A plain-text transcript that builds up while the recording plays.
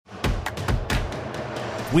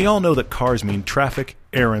We all know that cars mean traffic,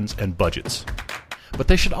 errands, and budgets. But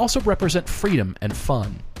they should also represent freedom and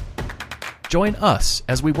fun. Join us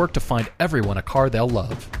as we work to find everyone a car they'll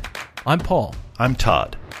love. I'm Paul. I'm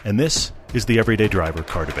Todd, and this is the Everyday Driver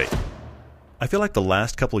Car Debate. I feel like the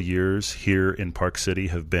last couple of years here in Park City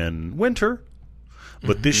have been winter,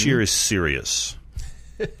 but this year is serious.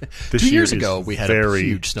 2 years ago, we had a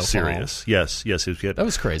huge snowfall. Serious. Yes. That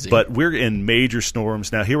was crazy. But we're in major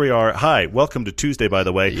storms. Now, here we are. Hi, welcome to Tuesday, by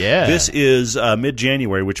the way. Yeah. This is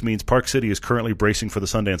mid-January, which means Park City is currently bracing for the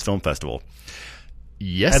Sundance Film Festival.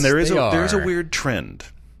 Yes, and there is are. a weird trend.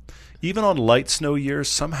 Even on light snow years,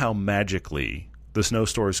 somehow magically the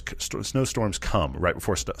snowstorms come right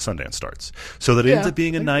before Sundance starts. So that it ends up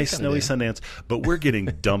being a nice, snowy Sundance, but we're getting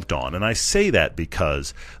dumped on. And I say that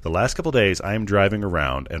because the last couple of days I am driving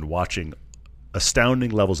around and watching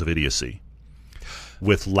astounding levels of idiocy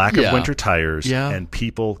with lack of winter tires and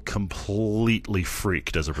people completely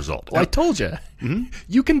freaked as a result. Well, I told you. Mm-hmm.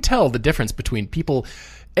 You can tell the difference between people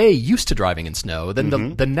used to driving in snow.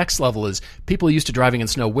 Then the next level is people used to driving in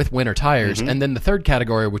snow with winter tires. And then the third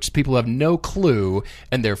category, which is people who have no clue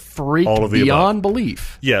and they're freaked beyond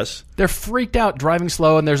belief. Yes. They're freaked out driving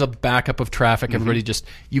slow and there's a backup of traffic. Everybody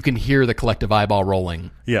you can hear the collective eyeball rolling.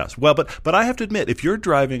 Yes. Well, but I have to admit, if you're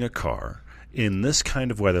driving a car in this kind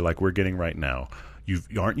of weather like we're getting right now, you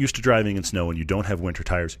aren't used to driving in snow and you don't have winter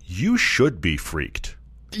tires, you should be freaked.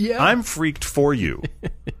 Yeah. I'm freaked for you.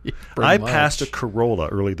 I passed a Corolla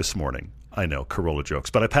early this morning. I know, Corolla jokes.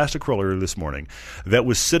 But I passed a Corolla early this morning that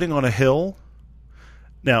was sitting on a hill.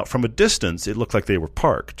 Now, from a distance, it looked like they were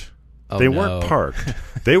parked. They weren't parked.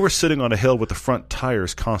 They were sitting on a hill with the front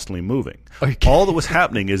tires constantly moving. All that was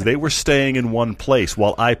happening is they were staying in one place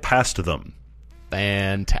while I passed them.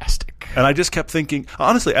 Fantastic. And I just kept thinking,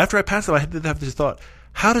 honestly, after I passed them, I did have this thought,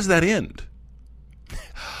 how does that end?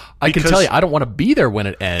 I can tell you, I don't want to be there when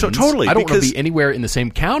it ends. Totally. I don't want to be anywhere in the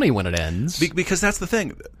same county when it ends. Because that's the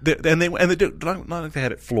thing. And they not like they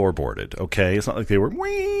had it floorboarded, okay? It's not like they were,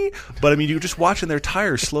 wee. But, I mean, you were just watching their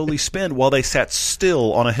tires slowly spin while they sat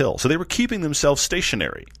still on a hill. So they were keeping themselves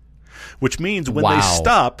stationary, which means when they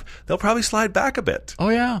stop, they'll probably slide back a bit. Oh,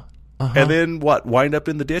 yeah. And then wind up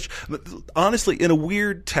in the ditch? Honestly, in a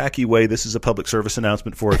weird, tacky way, this is a public service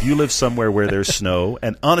announcement for if you live somewhere where there's snow.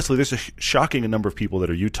 And honestly, there's a shocking number of people that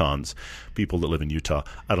are Utahns, people that live in Utah.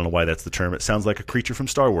 I don't know why that's the term. It sounds like a creature from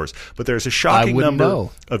Star Wars. But there's a shocking number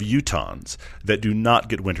of Utahns that do not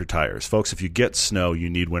get winter tires. Folks, if you get snow, you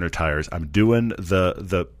need winter tires. I'm doing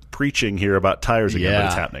the preaching here about tires again, but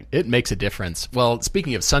it's happening. It makes a difference. Well,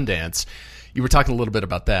 speaking of Sundance, you were talking a little bit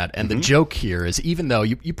about that, and the joke here is even though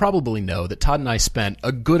you probably know that Todd and I spent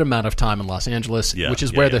a good amount of time in Los Angeles, which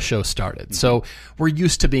is where the show started. So we're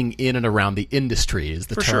used to being in and around the industry is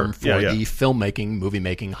the term for the filmmaking,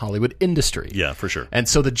 movie-making, Hollywood industry. Yeah, for sure. And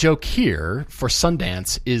so the joke here for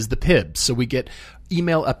Sundance is the PIBs. So we get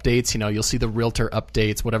email updates, you'll see the realtor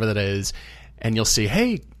updates, whatever that is, and you'll see,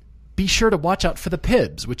 hey, be sure to watch out for the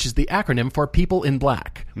PIBs, which is the acronym for People in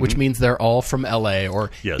Black, which means they're all from L.A. or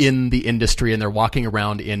in the industry, and they're walking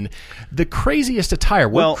around in the craziest attire.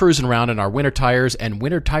 We're cruising around in our winter tires and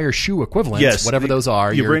winter tire shoe equivalents, whatever those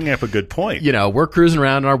are. You're bringing up a good point. We're cruising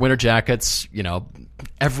around in our winter jackets,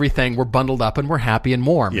 everything. We're bundled up and we're happy and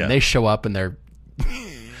warm. Yeah. And they show up and they're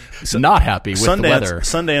not happy with the weather.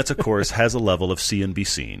 Sundance, of course, has a level of see and be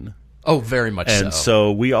seen. Oh, very much so. And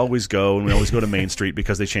so we always go, and we always go to Main Street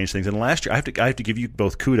because they change things. And last year, I have to give you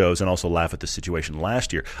both kudos and also laugh at this situation.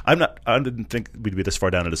 Last year, I didn't think we'd be this far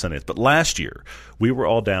down into Sundance, but last year we were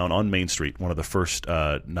all down on Main Street, one of the first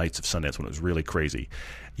nights of Sundance when it was really crazy.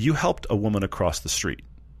 You helped a woman across the street,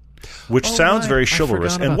 which sounds very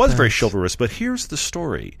chivalrous and was very chivalrous. But here's the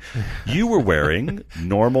story: you were wearing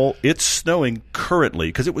normal. It's snowing currently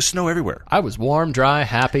because it was snow everywhere. I was warm, dry,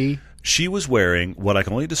 happy. She was wearing what I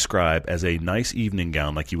can only describe as a nice evening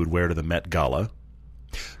gown like you would wear to the Met Gala.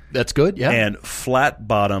 That's good, yeah. And flat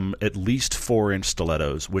bottom, at least 4-inch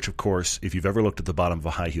stilettos, which, of course, if you've ever looked at the bottom of a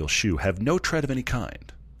high heel shoe, have no tread of any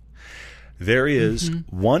kind. There is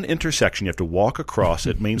one intersection you have to walk across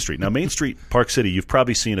at Main Street. Now, Main Street, Park City, you've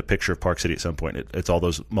probably seen a picture of Park City at some point. It's all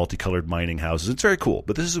those multicolored mining houses. It's very cool,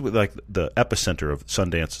 but this is like the epicenter of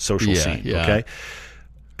Sundance social scene, okay?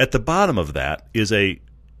 At the bottom of that is a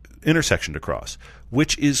intersection to cross,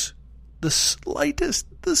 which is the slightest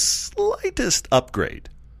upgrade.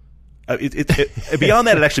 Beyond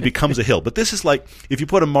that, it actually becomes a hill. But this is like if you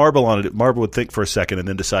put a marble on it, marble would think for a second and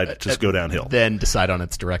then decide to just go downhill. Then decide on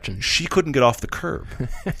its direction. She couldn't get off the curb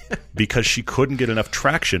because she couldn't get enough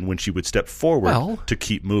traction when she would step forward to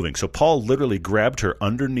keep moving. So Paul literally grabbed her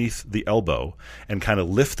underneath the elbow and kind of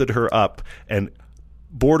lifted her up and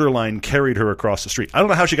borderline carried her across the street. I don't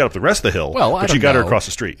know how she got up the rest of the hill, Well, but she got her across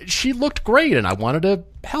the street. She looked great, and I wanted to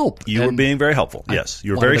help. You were being very helpful. Yes,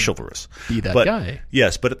 you were very chivalrous. Be that guy.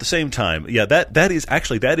 Yes, but at the same time,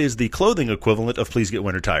 that is the clothing equivalent of please get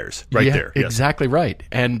winter tires right there. Yes. Exactly right.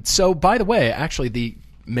 And so, by the way, actually,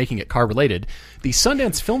 making it car related, the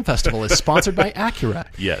Sundance Film Festival is sponsored by Acura.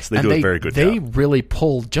 Yes, they do a very good job. They really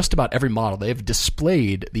pulled just about every model. They've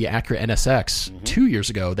displayed the Acura NSX 2 years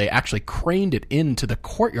ago. They actually craned it into the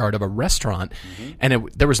courtyard of a restaurant, and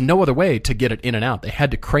there was no other way to get it in and out. They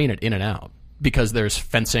had to crane it in and out because there's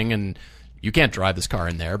fencing and you can't drive this car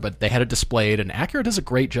in there, but they had it displayed, and Acura does a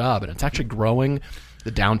great job, and it's actually growing. The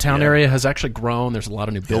downtown area has actually grown. There's a lot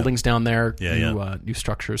of new buildings down there, new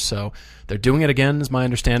structures. So they're doing it again, is my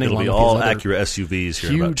understanding. It'll be all Acura SUVs here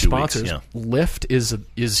in about 2 weeks. Huge sponsors. Lyft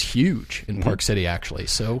is huge in Park City, actually.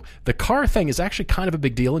 So the car thing is actually kind of a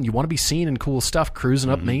big deal, and you want to be seen in cool stuff cruising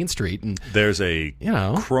up Main Street. And there's a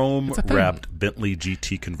chrome-wrapped Bentley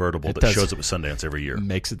GT convertible that shows up at Sundance every year.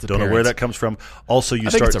 Makes its appearance. Don't know where that comes from. Also, you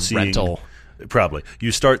start seeing rental. Probably.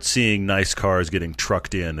 You start seeing nice cars getting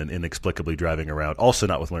trucked in and inexplicably driving around. Also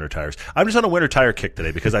not with winter tires. I'm just on a winter tire kick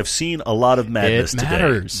today because I've seen a lot of madness today. It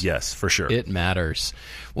matters. Yes, for sure. It matters.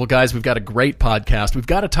 Well, guys, we've got a great podcast. We've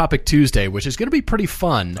got a Topic Tuesday, which is going to be pretty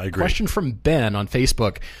fun. I agree. Question from Ben on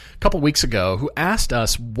Facebook a couple weeks ago who asked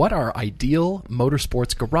us what our ideal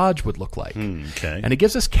motorsports garage would look like. Okay. And he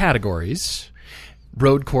gives us categories: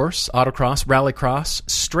 road course, autocross, rallycross,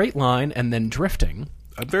 straight line, and then drifting.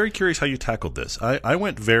 I'm very curious how you tackled this. I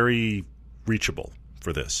went very reachable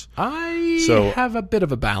for this. I have a bit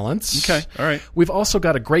of a balance. Okay, all right. We've also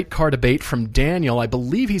got a great car debate from Daniel. I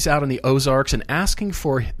believe he's out in the Ozarks and asking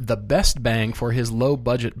for the best bang for his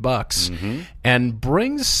low-budget bucks and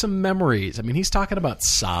brings some memories. I mean, he's talking about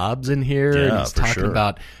Saabs in here. Yeah, and he's talking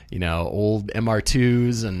about, old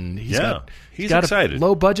MR2s. And he's got excited. A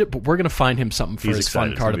low budget, but we're going to find him something for his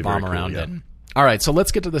fun car to bomb around in. All right, so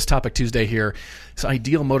let's get to this Topic Tuesday here. It's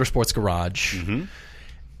Ideal Motorsports Garage.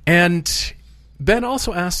 And Ben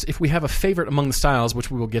also asked if we have a favorite among the styles, which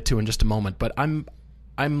we will get to in just a moment. But I'm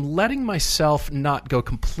letting myself not go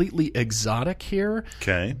completely exotic here.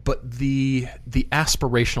 Okay. But the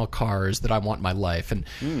aspirational cars that I want in my life. And,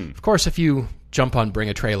 of course, if you jump on Bring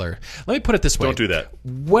a Trailer. Let me put it this way. Don't do that.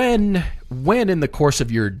 When in the course of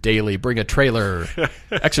your daily Bring a Trailer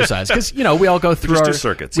exercise, because, we all go through our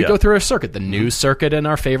circuits. We go through our circuit, the news circuit and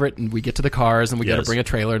our favorite, and we get to the cars and we got to bring a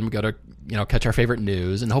trailer and we got to, catch our favorite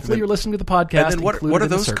news. And hopefully you're listening to the podcast. And then what are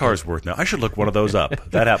those cars worth now? I should look one of those up.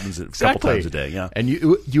 That happens a couple times a day. Yeah. And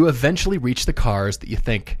you eventually reach the cars that you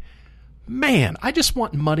think, man, I just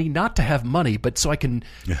want money not to have money, but so I can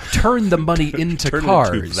turn the money into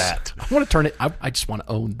cars. Into that. I want to turn it. I just want to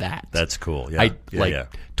own that. That's cool. Yeah.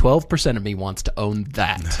 12% of me wants to own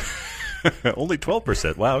that. Only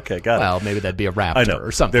 12%. Wow. Okay. Got it. Well, maybe that'd be a Raptor I know.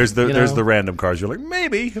 or something. There's the random cars. You're like,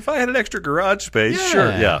 maybe if I had an extra garage space,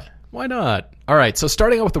 sure. Yeah. Why not? All right. So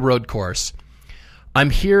starting out with the road course, I'm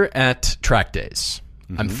here at Track Days.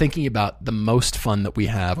 I'm thinking about the most fun that we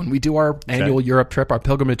have when we do our annual Europe trip, our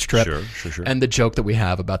pilgrimage trip, sure. And the joke that we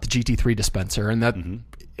have about the GT3 dispenser, and that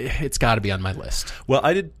it's got to be on my list. Well,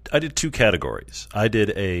 I did two categories. I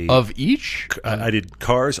did of each. I did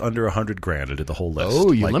cars under $100,000. I did the whole list.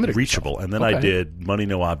 Oh, you limited reachable, and then I did money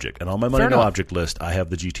no object. And on my money no object list, I have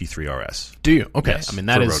the GT3 RS. Do you? Okay, yes, I mean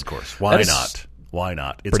that is road course. Why not? Why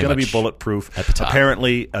not? It's going to be bulletproof. At the top.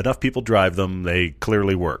 Apparently, enough people drive them. They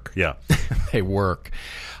clearly work. Yeah, they work.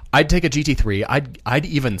 I'd take a GT3. I'd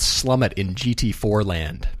even slum it in GT4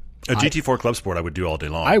 land. A GT4 Club Sport I would do all day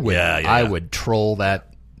long. I would. I would troll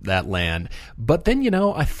that land. But then,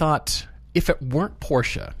 I thought if it weren't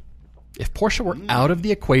Porsche, if Porsche were out of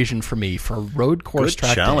the equation for me for road course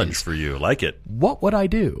track challenge days, for you. Like it. What would I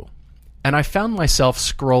do? And I found myself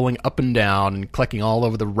scrolling up and down and clicking all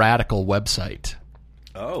over the Radical website.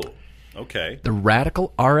 Oh, okay. The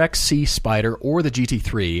Radical RXC Spider or the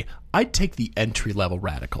GT3. I'd take the entry-level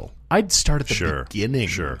Radical. I'd start at the beginning.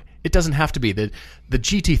 Sure. It doesn't have to be. The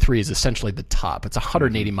GT3 is essentially the top. It's a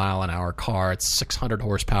 180-mile-an-hour car. It's 600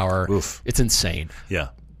 horsepower. Oof. It's insane. Yeah.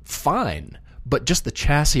 Fine. But just the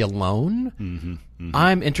chassis alone,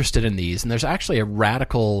 I'm interested in these. And there's actually a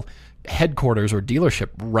Radical headquarters or dealership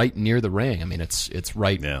right near the ring. I mean, it's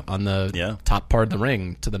right on the top part of the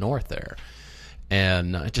ring to the north there.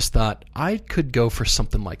 And I just thought I could go for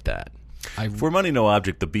something like that. For money no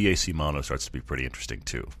object, the BAC Mono starts to be pretty interesting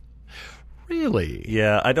too. Really?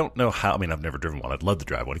 Yeah, I don't know how. I mean, I've never driven one. I'd love to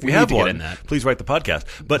drive one. If you have one, please write the podcast.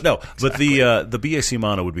 But no, exactly. But the BAC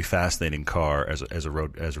Mono would be a fascinating car as a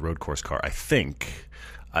road course car. I think.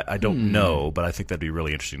 I don't know, but I think that'd be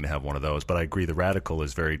really interesting to have one of those. But I agree, the Radical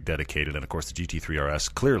is very dedicated, and of course the GT3 RS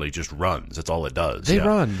clearly just runs. That's all it does. They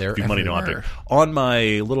run. They're everywhere. On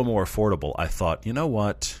my little more affordable, I thought, you know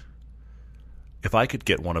what? If I could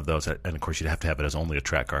get one of those, and of course you'd have to have it as only a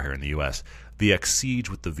track car here in the U.S., the X-Siege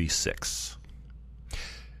with the V6.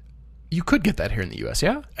 You could get that here in the U.S.,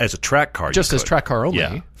 yeah? As a track car, just as track car only.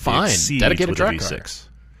 Yeah. Fine. Dedicated track car.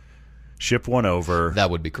 Ship one over. That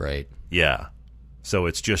would be great. Yeah. So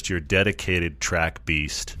it's just your dedicated track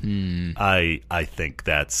beast. I think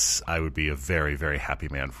I would be a very, very happy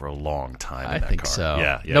man for a long time in that think car. So.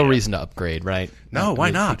 Yeah, no reason to upgrade, right? No,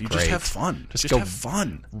 why not? You just have fun. Just have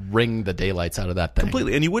fun. Wring the daylights out of that thing.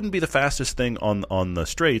 Completely. And you wouldn't be the fastest thing on the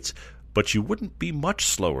straights, but you wouldn't be much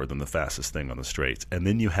slower than the fastest thing on the straights. And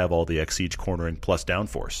then you have all the X-Siege cornering plus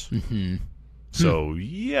downforce. Mm-hmm. So,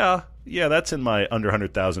 yeah, that's in my under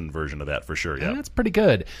 100,000 version of that for sure, yeah. That's pretty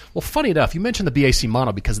good. Well, funny enough, you mentioned the BAC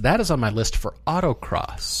Mono because that is on my list for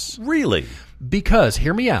autocross. Really? Because,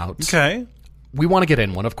 hear me out. Okay. We want to get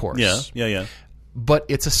in one, of course. Yeah. But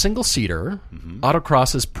it's a single-seater. Mm-hmm.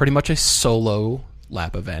 Autocross is pretty much a solo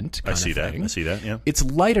lap event kind of thing. I see that, yeah. It's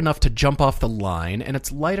light enough to jump off the line, and it's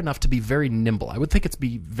light enough to be very nimble. I would think it's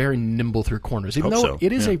be very nimble through corners, even though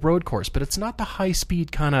it is a road course, but it's not the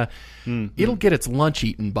high-speed kind of... It'll get its lunch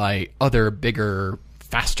eaten by other, bigger,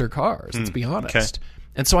 faster cars, let's be honest. Okay.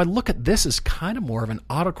 And so I look at this as kind of more of an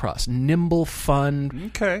autocross. Nimble, fun,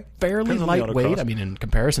 fairly lightweight. I mean, in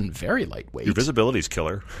comparison, very lightweight. Your visibility's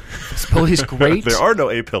killer. Visibility's great. There are no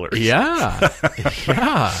A-pillars. Yeah.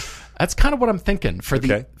 That's kind of what I'm thinking. For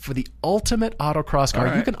the ultimate autocross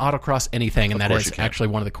car, you can autocross anything, and that is actually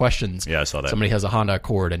one of the questions. Yeah, I saw that. Somebody has a Honda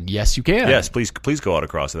Accord, and yes, you can. Yes, please go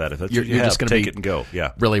autocross that. If that's you're just going to take it and go.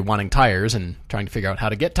 Yeah, really wanting tires and trying to figure out how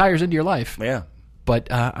to get tires into your life. Yeah,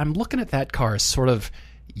 but I'm looking at that car as sort of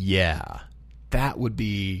that would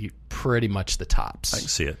be pretty much the tops. I can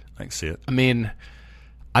see it. I mean,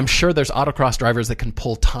 I'm sure there's autocross drivers that can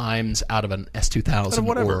pull times out of an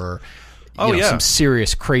S2000 or. Some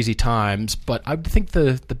serious, crazy times, but I think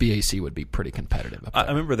the BAC would be pretty competitive. I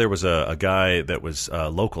remember there was a guy that was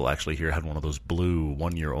local, actually, here, had one of those blue,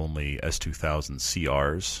 one-year-only S2000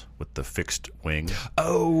 CRs with the fixed wing.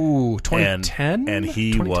 Oh, 2010? And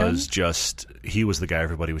he was the guy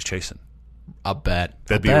everybody was chasing. I'll bet.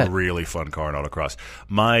 That'd be a really fun car in autocross.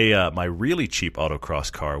 My really cheap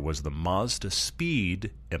autocross car was the Mazda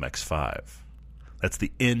Speed MX-5. That's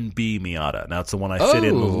the NB Miata. Now, it's the one I fit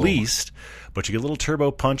in the least, but you get a little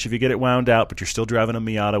turbo punch if you get it wound out, but you're still driving a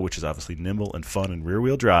Miata, which is obviously nimble and fun and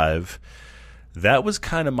rear-wheel drive. That was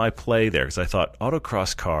kind of my play there, because I thought,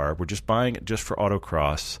 autocross car, we're just buying it just for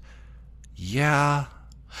autocross. Yeah.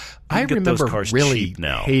 I remember really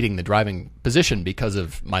hating the driving position because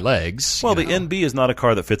of my legs. Well, the NB is not a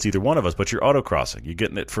car that fits either one of us, but you're autocrossing. You're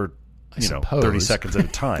getting it for... 30 seconds at a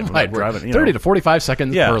time. Right, driving, 30 to 45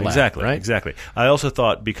 seconds per lap. Exactly. I also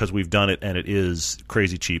thought, because we've done it and it is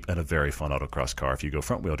crazy cheap and a very fun autocross car, if you go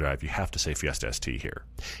front-wheel drive, you have to say Fiesta ST here.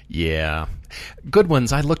 Yeah. Good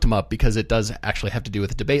ones. I looked them up because it does actually have to do with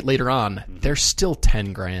the debate later on. Mm-hmm. They're still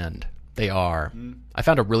 $10,000. They are. Mm-hmm. I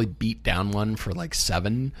found a really beat-down one for like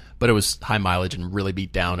 $7,000, but it was high mileage and really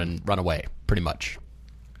beat down and run away, pretty much.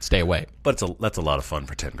 Stay away. But that's a lot of fun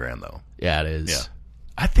for $10,000, though. Yeah, it is. Yeah.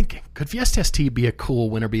 I think, could Fiesta ST be a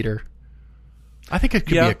cool winter beater? I think it could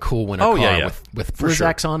be a cool winter car with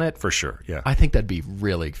Blizzaks on it. For sure, yeah. I think that'd be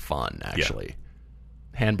really fun, actually.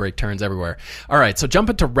 Yeah. Handbrake turns everywhere. All right, so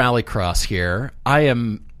jumping to Rallycross here. I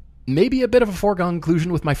am maybe a bit of a foregone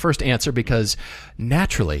conclusion with my first answer because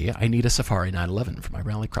naturally I need a Safari 911 for my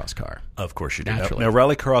Rallycross car. Of course you do. Naturally. Now,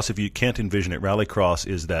 Rallycross, if you can't envision it, Rallycross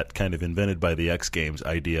is that kind of invented by the X Games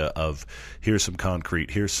idea of here's some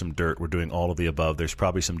concrete, here's some dirt, we're doing all of the above. There's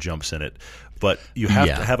probably some jumps in it. But you have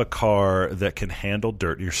to have a car that can handle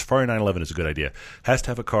dirt. Your Safari 911 is a good idea. Has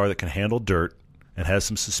to have a car that can handle dirt and has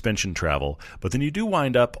some suspension travel. But then you do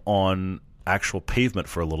wind up on actual pavement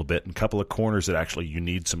for a little bit and a couple of corners that actually you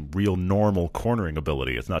need some real normal cornering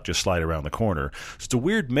ability. It's not just slide around the corner. So it's a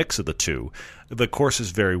weird mix of the two. The courses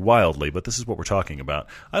vary wildly, but this is what we're talking about.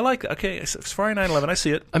 I like, Safari 911, I see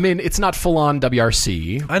it. I mean, it's not full-on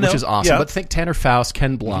WRC, which is awesome, but think Tanner Faust,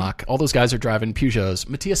 Ken Block, all those guys are driving Peugeots.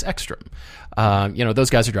 Matthias Ekstrom, those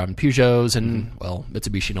guys are driving Peugeots and,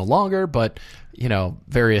 Mitsubishi no longer, but,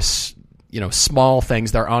 various... small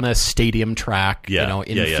things. They're on a stadium track,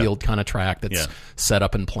 infield kind of track that's set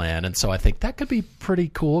up and planned. And so I think that could be pretty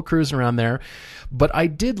cool cruising around there. But I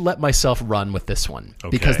did let myself run with this one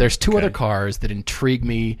because there's two other cars that intrigue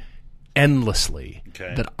me endlessly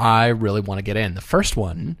that I really want to get in. The first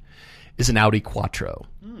one is an Audi Quattro.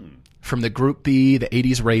 From the Group B, the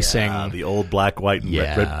 80s racing. Yeah, the old black, white, and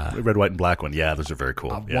red, white, and black one. Yeah, those are very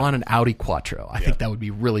cool. I want an Audi Quattro. I think that would be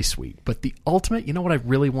really sweet. But the ultimate, you know what I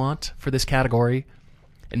really want for this category?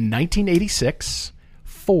 In 1986,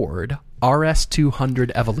 Ford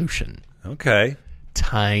RS200 Evolution. Okay.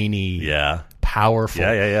 Tiny. Yeah. Powerful.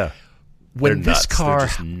 Yeah. When They're this nuts. car, They're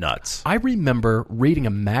just nuts. I remember reading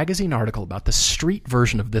a magazine article about the street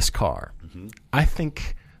version of this car. I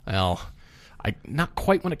think, well, not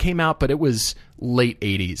quite when it came out, but it was late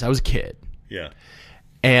 80s. I was a kid. Yeah.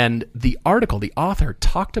 And the article, the author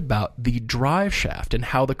talked about the drive shaft and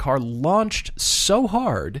how the car launched so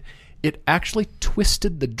hard it actually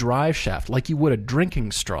twisted the drive shaft like you would a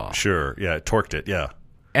drinking straw. Sure. Yeah. It torqued it. Yeah.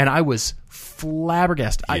 And I was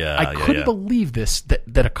flabbergasted. I couldn't believe this,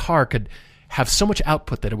 that a car could have so much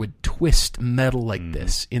output that it would twist metal like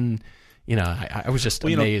this. I was just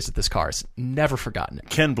amazed at this car. It's never forgotten it.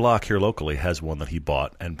 Ken Block here locally has one that he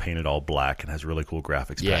bought and painted all black and has really cool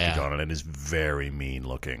graphics package on it and is very mean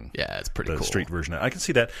looking. Yeah, it's pretty cool. The street version. I can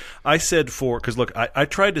see that. I said because look, I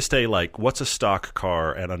tried to stay like, what's a stock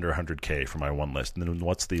car at under 100K for my one list? And then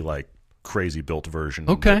what's the like crazy built version?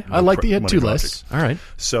 Okay, I like that you had two lists. All right.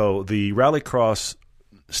 So the Rallycross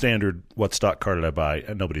standard, what stock car did I buy?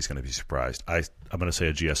 And nobody's going to be surprised. I'm going to say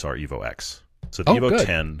a GSR Evo X. So the Evo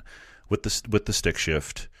 10 with the stick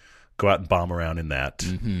shift, go out and bomb around in that.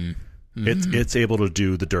 It's able to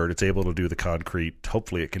do the dirt. It's able to do the concrete.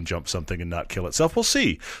 Hopefully it can jump something and not kill itself. We'll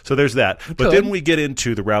see. So there's that. But then we get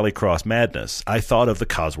into the Rallycross madness. I thought of the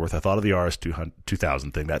Cosworth. I thought of the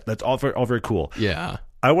RS2000 thing. That's all very cool. Yeah.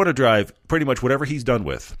 I want to drive pretty much whatever he's done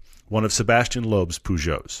with one of Sebastian Loeb's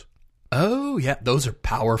Peugeots. Oh, yeah. Those are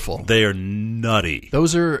powerful. They are nutty.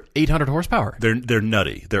 Those are 800 horsepower. They're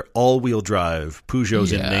nutty. They're all-wheel drive,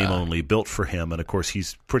 Peugeots in name only, built for him. And, of course,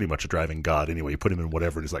 he's pretty much a driving god anyway. You put him in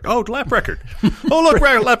whatever, and he's like, oh, lap record. Oh, look,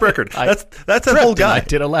 lap record. That's that whole guy. I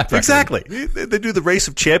did a lap record. Exactly. They do the Race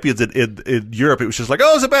of Champions in Europe. It was just like,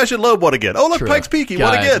 oh, Sebastian Loeb won again. Oh, look, Pikes Peak, he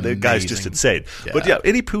won again. The guy's just insane. Yeah. But, yeah,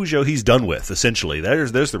 any Peugeot he's done with, essentially.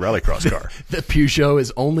 There's the Rallycross car. The Peugeot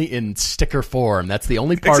is only in sticker form. That's the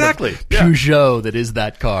only part of Peugeot that is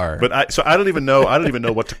that car. But I don't even know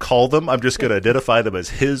what to call them. I'm just going to identify them as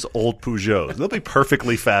his old Peugeots. They'll be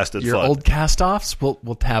perfectly fast and Your fun. old cast-offs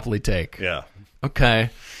we'll happily take. Yeah. Okay.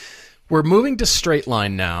 We're moving to straight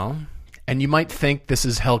line now, and you might think this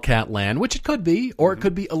is Hellcat land, which it could be, or it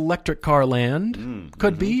could be electric car land.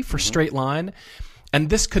 Could be for straight line. And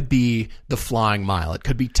this could be the Flying Mile. It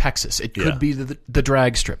could be Texas. It could be the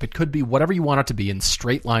drag strip. It could be whatever you want it to be in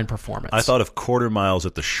straight line performance. I thought of quarter miles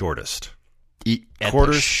at the shortest.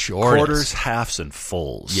 Quarters, halves, and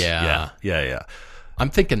fulls. Yeah. I'm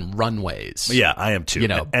thinking runways. Yeah, I am too.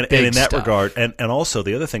 And in that regard, and also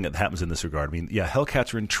the other thing that happens in this regard, I mean,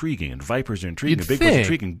 Hellcats are intriguing, and Vipers are intriguing, and Big Boys are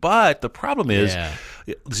intriguing, but the problem is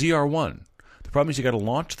ZR1. The problem is you got to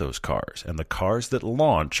launch those cars, and the cars that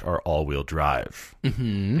launch are all-wheel drive.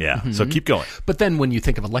 So keep going. But then when you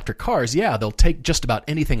think of electric cars, they'll take just about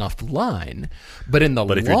anything off the line. But in the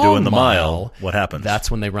if you're doing the mile, what happens? That's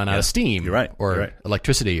when they run out of steam. You're right. Or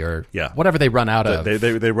electricity, or whatever they run out of.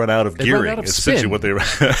 They run out of gearing. Run out of essentially what they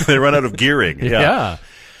run out of gearing. Yeah.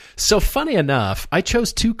 So funny enough, I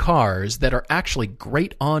chose two cars that are actually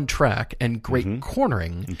great on track and great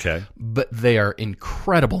cornering. Okay. But they are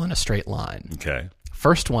incredible in a straight line. Okay.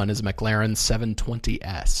 First one is a McLaren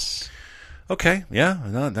 720S. Okay. Yeah.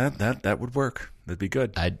 No, that would work. That'd be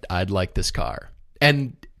good. I'd like this car.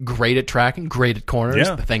 And great at tracking, great at corners.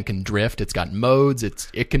 Yeah. The thing can drift. It's got modes.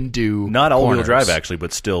 It can do not all-wheel drive actually,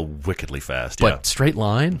 but still wickedly fast. But straight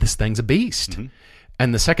line, this thing's a beast.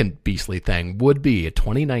 And the second beastly thing would be a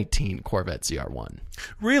 2019 Corvette ZR1.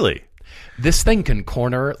 Really? This thing can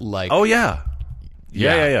corner like... Oh, yeah.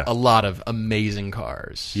 Yeah. A lot of amazing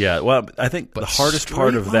cars. Yeah, well, I think the hardest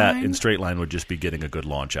part of that in straight line would just be getting a good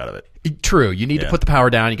launch out of it. True. You need to put the power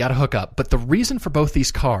down. You got to hook up. But the reason for both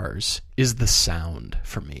these cars is the sound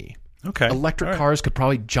for me. Okay. Electric cars could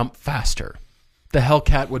probably jump faster. The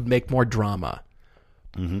Hellcat would make more drama.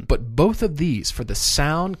 But both of these, for the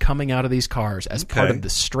sound coming out of these cars as part of the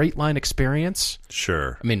straight line experience.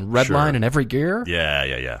 Sure. I mean, red line in every gear.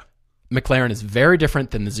 Yeah. McLaren is very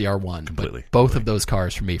different than the ZR1. Completely. But both of those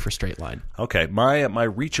cars for me for straight line. Okay. My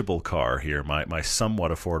reachable car here, my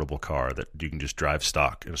somewhat affordable car that you can just drive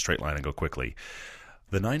stock in a straight line and go quickly,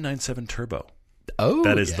 the 997 Turbo. Oh,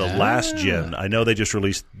 that is the last gen. I know they just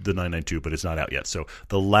released the 992, but it's not out yet. So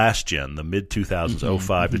the last gen, the mid-2000s,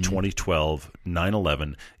 05 to 2012,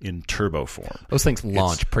 911 in turbo form. Those things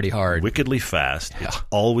launch pretty hard. Wickedly fast. Yeah. It's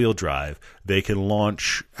all-wheel drive. They can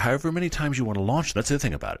launch however many times you want to launch. That's the other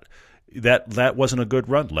thing about it. that wasn't a good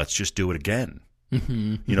run. Let's just do it again.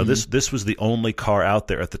 This was the only car out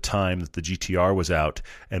there at the time that the GTR was out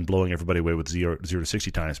and blowing everybody away with 0 to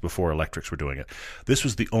 60 times before electrics were doing it. This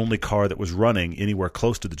was the only car that was running anywhere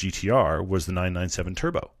close to the GTR was the 997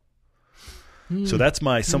 Turbo. So that's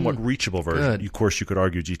my somewhat reachable version. Good. Of course, you could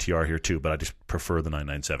argue GTR here too, but I just prefer the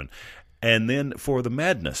 997. And then for the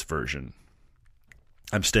Madness version,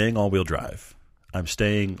 I'm staying all-wheel drive. I'm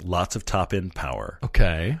staying lots of top-end power.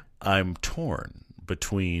 Okay. I'm torn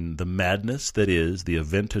between the madness that is the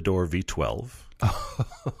Aventador V12.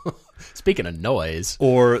 Speaking of noise.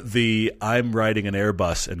 Or the I'm riding an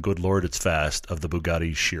Airbus and good Lord it's fast of the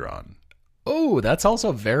Bugatti Chiron. Oh, that's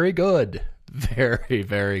also very good. Very,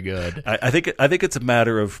 very good. I think it's a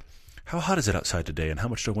matter of how hot is it outside today and how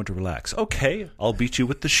much do I want to relax? Okay, I'll beat you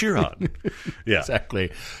with the Chiron. Yeah.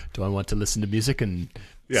 Exactly. Do I want to listen to music and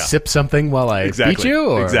sip something while I beat you?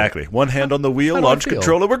 Or? Exactly. One hand on the wheel, launch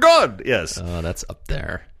controller, we're gone. Yes. Oh, that's up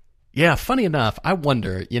there. Yeah, funny enough, I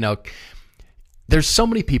wonder, there's so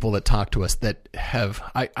many people that talk to us that have,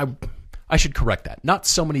 I should correct that. Not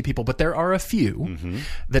so many people, but there are a few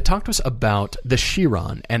that talk to us about the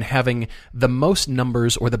Chiron and having the most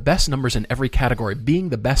numbers or the best numbers in every category, being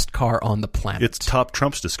the best car on the planet. It's top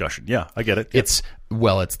Trump's discussion. Yeah, I get it. Yep. It's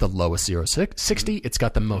the lowest 0-60. It's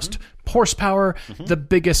got the most horsepower, the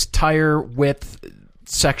biggest tire width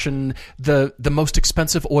section, the most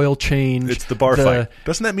expensive oil change. It's the bar fight.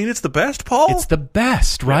 Doesn't that mean it's the best, Paul? It's the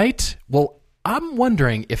best, right? Well, I'm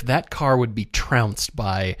wondering if that car would be trounced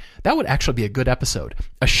by... That would actually be a good episode.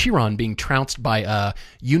 A Chiron being trounced by,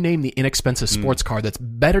 you name the inexpensive sports car that's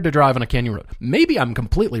better to drive on a canyon road. Maybe I'm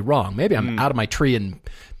completely wrong. Maybe I'm out of my tree and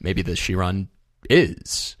maybe the Chiron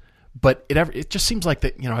is. But it just seems like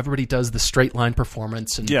that, everybody does the straight line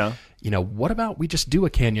performance. And, what about we just do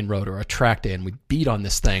a canyon road or a track day and we beat on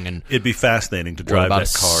this thing? And it'd be fascinating to drive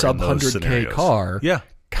that car in those scenarios. Sub-100K car. Yeah.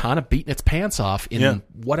 Kind of beating its pants off in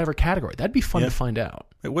whatever category. That'd be fun to find out.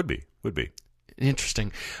 It would be.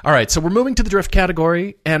 Interesting. All right, so we're moving to the drift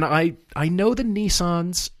category, and I know the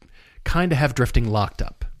Nissans kind of have drifting locked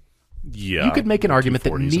up. Yeah. You could make an argument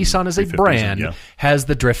that Nissan as a brand has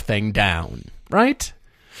the drift thing down, right?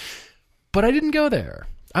 But I didn't go there.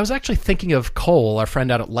 I was actually thinking of Cole, our friend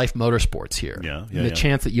out at Life Motorsports here. And the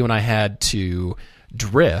chance that you and I had to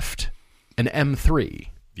drift an M3.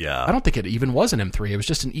 Yeah. I don't think it even was an M3. It was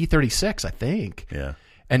just an E36, I think. Yeah.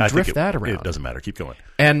 And drift that around. It doesn't matter. Keep going.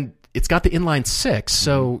 And it's got the inline six,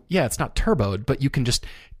 so it's not turboed, but you can just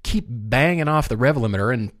keep banging off the rev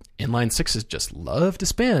limiter, and inline sixes just love to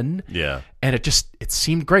spin. Yeah. And it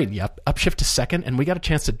seemed great. And upshift to second, and we got a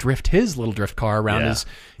chance to drift his little drift car around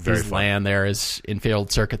his land there, his infield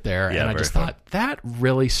circuit there. Yeah, and I just thought, that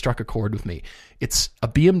really struck a chord with me. It's a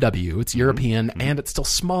BMW, it's European, and it's still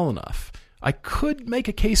small enough. I could make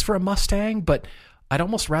a case for a Mustang, but I'd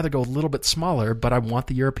almost rather go a little bit smaller, but I want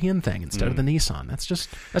the European thing instead of the Nissan. That's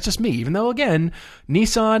just me. Even though, again,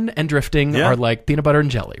 Nissan and drifting are like peanut butter and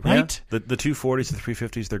jelly, right? Yeah. The 240s, the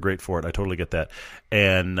 350s, they're great for it. I totally get that.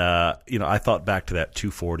 And, I thought back to that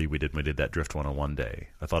 240 we did that drift one on one day.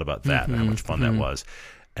 I thought about that and how much fun that was.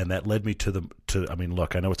 And that led me to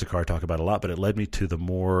look, I know it's a car I talk about a lot, but it led me to the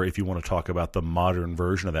more, if you want to talk about the modern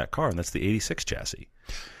version of that car, and that's the 86 chassis.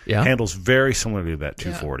 Yeah. Handles very similarly to that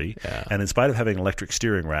 240. Yeah. And in spite of having an electric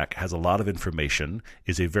steering rack, has a lot of information,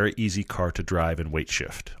 is a very easy car to drive and weight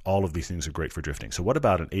shift. All of these things are great for drifting. So what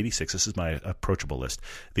about an 86? This is my approachable list.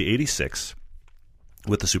 The 86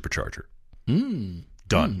 with the supercharger.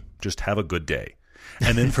 Done. Just have a good day.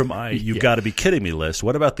 And then for my you've got to be kidding me list,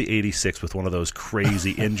 what about the 86 with one of those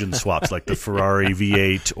crazy engine swaps like the Ferrari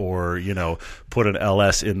V8 or, put an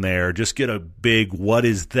LS in there, just get a big what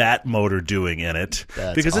is that motor doing in it?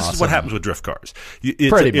 Because this is what happens with drift cars.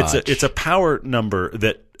 It's a power number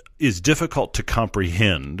that is difficult to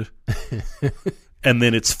comprehend. And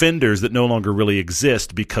then it's fenders that no longer really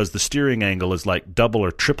exist because the steering angle is like double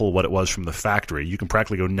or triple what it was from the factory. You can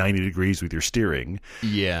practically go 90 degrees with your steering.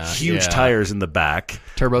 Yeah. Huge tires in the back.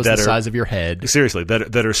 Turbos the size of your head. Seriously,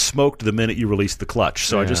 that are smoked the minute you release the clutch.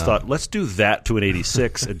 So I just thought, let's do that to an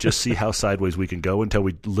 86 and just see how sideways we can go until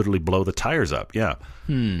we literally blow the tires up. Yeah.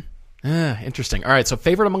 Interesting. All right, so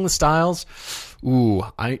favorite among the styles?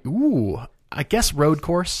 I guess road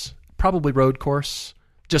course. Probably road course.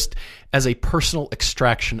 Just as a personal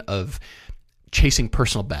extraction of chasing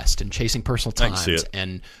personal best and chasing personal times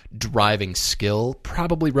and driving skill,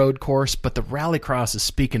 probably road course, but the rallycross is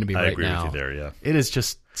speaking to me right now. I agree with you there, yeah. It is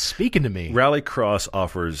just speaking to me. Rallycross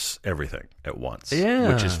offers everything at once,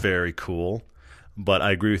 which is very cool. But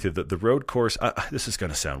I agree with you that the road course, this is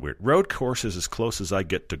going to sound weird. Road course is as close as I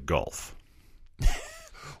get to golf.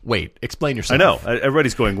 Wait, explain I yourself. know.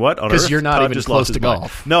 Everybody's going, what on earth? Because you're not Todd even just close lost to his mind.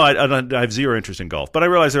 golf. No, I have zero interest in golf. But I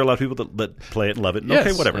realize there are a lot of people that play it and love it. And Yes,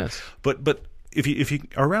 okay, whatever. yes. But if you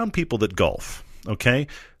are around people that golf, okay,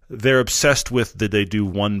 they're obsessed with did they do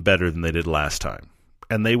one better than they did last time.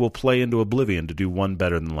 And they will play into oblivion to do one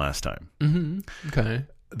better than last time. Mm-hmm. Okay.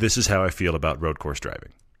 This is how I feel about road course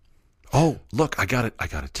driving. Oh, look, I got a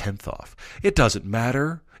 10th off. It doesn't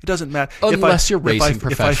matter. It doesn't matter. Unless you're racing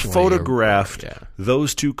professionally. If I photographed Yeah.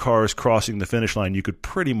 those two cars crossing the finish line, you could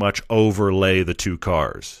pretty much overlay the two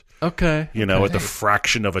cars. Okay. You know, at the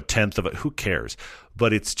fraction of a tenth of it. Who cares?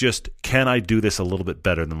 But it's just, can I do this a little bit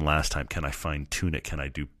better than last time? Can I fine-tune it? Can I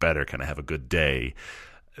do better? Can I have a good day?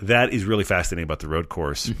 That is really fascinating about the road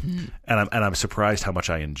course. Mm-hmm. And I'm surprised how much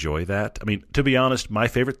I enjoy that. I mean, to be honest, my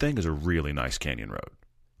favorite thing is a really nice canyon road.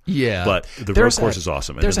 Yeah. But the road course is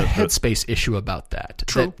awesome. There's a headspace issue about that.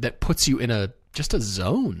 True. That puts you in just a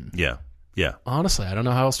zone. Yeah. Yeah. Honestly, I don't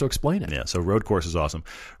know how else to explain it. Yeah. So road course is awesome.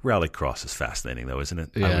 Rallycross is fascinating, though, isn't it?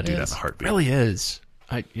 Yeah, I would do it that is. in a heartbeat. It really is.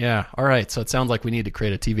 Yeah. All right. So it sounds like we need to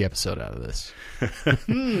create a TV episode out of this.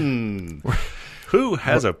 Who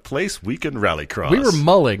has a place we can rallycross? We were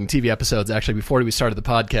mulling TV episodes, actually, before we started the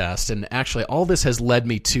podcast. And actually, all this has led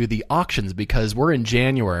me to the auctions because we're in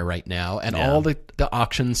January right now. And all the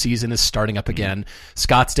auction season is starting up again.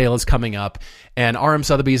 Scottsdale is coming up. And RM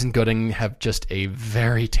Sotheby's and Gooding have just a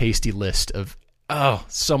very tasty list of,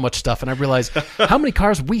 so much stuff. And I realize how many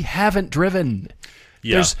cars we haven't driven.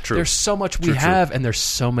 Yeah, there's so much we have, and there's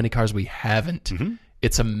so many cars we haven't. Mm-hmm.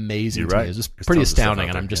 It's amazing to me. It's just pretty astounding.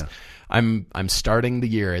 And I'm just... I'm starting the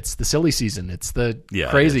year. It's the silly season. It's the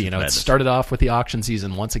crazy. It started off with the auction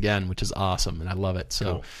season once again, which is awesome, and I love it.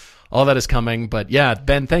 So all that is coming. But yeah,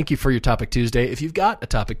 Ben, thank you for your Topic Tuesday. If you've got a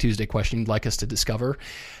Topic Tuesday question you'd like us to discuss,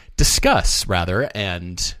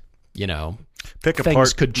 and pick things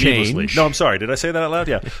apart could change. Needlessly. No, I'm sorry. Did I say that out loud?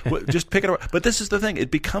 Yeah. Just pick it apart. But this is the thing.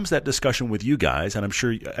 It becomes that discussion with you guys, and I'm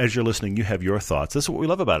sure as you're listening, you have your thoughts. This is what we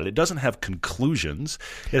love about it. It doesn't have conclusions.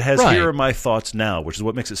 It has here are my thoughts now, which is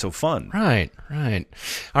what makes it so fun. Right.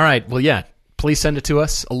 All right. Well, yeah. Please send it to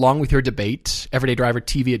us along with your debate,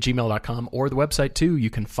 everydaydrivertv@gmail.com, or the website too.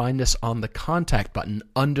 You can find us on the contact button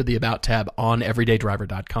under the About tab on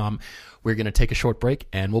everydaydriver.com. We're going to take a short break,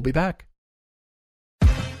 and we'll be back.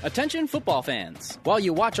 Attention football fans. While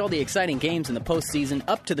you watch all the exciting games in the postseason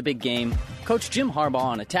up to the big game, Coach Jim Harbaugh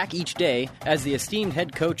on Attack Each Day, as the esteemed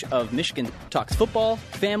head coach of Michigan, talks football,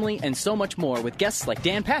 family, and so much more with guests like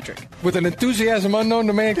Dan Patrick. With an enthusiasm unknown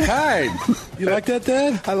to mankind. You like that,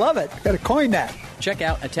 Dad? I love it. Got to coin that. Check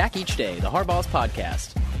out Attack Each Day, the Harbaugh's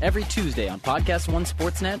podcast, every Tuesday on Podcast One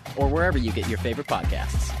Sportsnet or wherever you get your favorite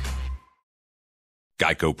podcasts.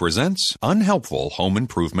 Geico presents Unhelpful Home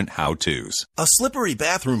Improvement How-Tos. A slippery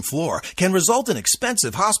bathroom floor can result in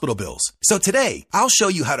expensive hospital bills. So today, I'll show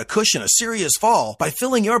you how to cushion a serious fall by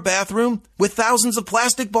filling your bathroom with thousands of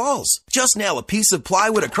plastic balls. Just nail a piece of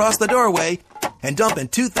plywood across the doorway and dump in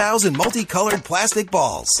 2,000 multicolored plastic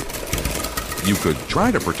balls. You could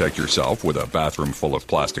try to protect yourself with a bathroom full of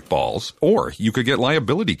plastic balls, or you could get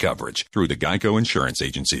liability coverage through the Geico Insurance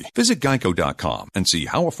Agency. Visit geico.com and see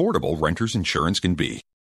how affordable renter's insurance can be.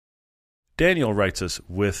 Daniel writes us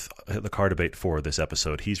with the car debate for this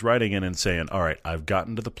episode. He's writing in and saying, all right, I've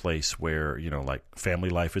gotten to the place where, like family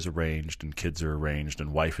life is arranged and kids are arranged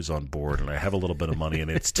and wife is on board and I have a little bit of money and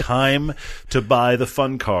it's time to buy the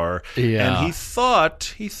fun car. Yeah. And he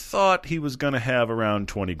thought he was going to have around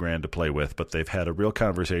 20 grand to play with, but they've had a real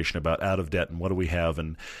conversation about out of debt and what do we have,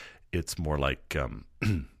 and it's more like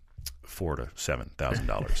 $4,000 to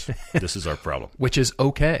 $7,000. This is our problem. Which is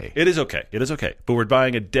okay. It is okay. But we're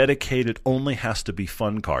buying a dedicated, only has to be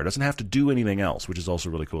fun car. It doesn't have to do anything else, which is also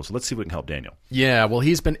really cool. So let's see if we can help Daniel. Yeah, well,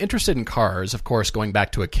 he's been interested in cars, of course, going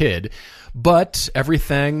back to a kid. But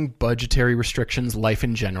everything, budgetary restrictions, life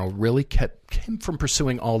in general, really kept him from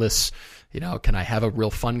pursuing all this, can I have a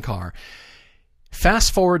real fun car?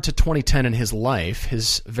 Fast forward to 2010 in his life,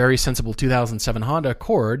 his very sensible 2007 Honda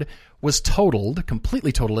Accord was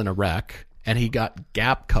completely totaled in a wreck, and he got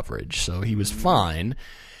gap coverage, so he was fine.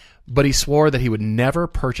 But he swore that he would never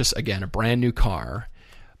purchase again a brand new car.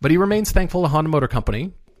 But he remains thankful to Honda Motor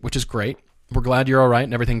Company, which is great. We're glad you're all right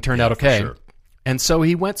and everything turned out okay. Sure. And so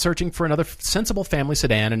he went searching for another sensible family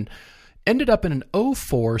sedan and ended up in an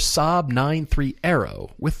 04 Saab 9.3 Aero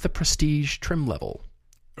with the Prestige trim level.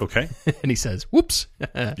 Okay. And he says, whoops.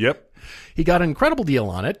 Yep. He got an incredible deal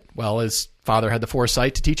on it. Well, his father had the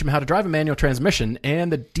foresight to teach him how to drive a manual transmission,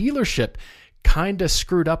 and the dealership kind of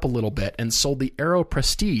screwed up a little bit and sold the Aero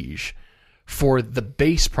Prestige for the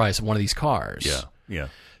base price of one of these cars. Yeah.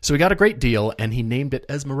 So he got a great deal, and he named it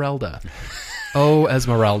Esmeralda. Oh,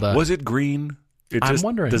 Esmeralda. Was it green? I'm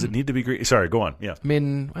wondering. Does it need to be green? Sorry, go on. Yeah. I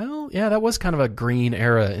mean, well, yeah, that was kind of a green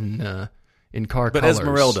era in car but colors.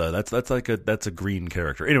 Esmeralda, that's a green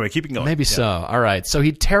character. Anyway, keeping going. Maybe so. All right. So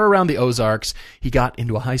he'd tear around the Ozarks. He got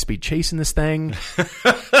into a high-speed chase in this thing.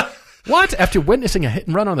 What? After witnessing a hit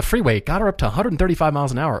and run on the freeway, it got her up to 135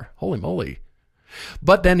 miles an hour. Holy moly.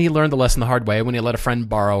 But then he learned the lesson the hard way when he let a friend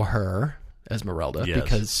borrow her, Esmeralda,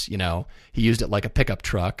 because, he used it like a pickup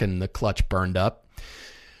truck and the clutch burned up.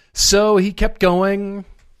 So he kept going,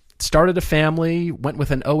 started a family, went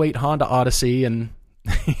with an 08 Honda Odyssey, and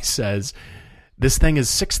he says, this thing is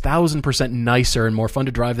 6,000% nicer and more fun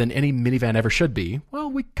to drive than any minivan ever should be.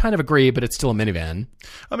 Well, we kind of agree, but it's still a minivan.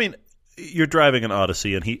 I mean, you're driving an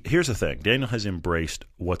Odyssey, and here's the thing. Daniel has embraced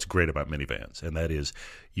what's great about minivans, and that is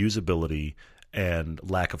usability and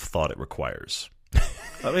lack of thought it requires.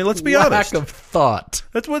 I mean, let's be honest. Lack of thought.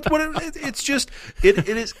 That's what it's just.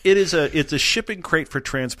 It's a shipping crate for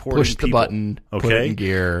transporting Push the people. button. Okay. Put it in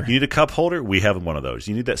gear. You need a cup holder. We have one of those.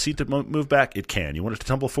 You need that seat to move back. It can. You want it to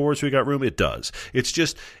tumble forward so we got room. It does. It's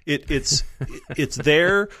just it's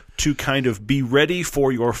there to kind of be ready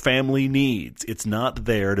for your family needs. It's not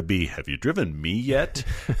there to be. Have you driven me yet?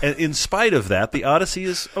 And in spite of that, the Odyssey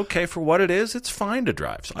is okay for what it is. It's fine to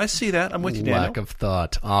drive. So I see that. I'm with you, Daniel. Lack of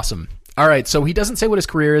thought. Awesome. All right, so he doesn't say what his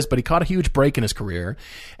career is, but he caught a huge break in his career,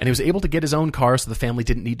 and he was able to get his own car so the family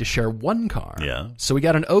didn't need to share one car. Yeah. So he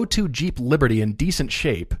got an 02 Jeep Liberty in decent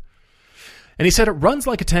shape, and he said it runs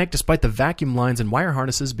like a tank despite the vacuum lines and wire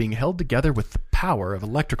harnesses being held together with the power of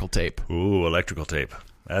electrical tape. Ooh, electrical tape.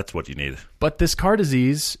 That's what you need. But this car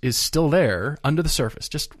disease is still there under the surface,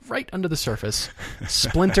 just right under the surface.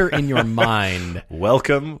 Splinter in your mind.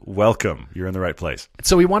 Welcome. You're in the right place.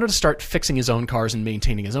 So he wanted to start fixing his own cars and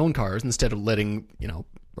maintaining his own cars instead of letting,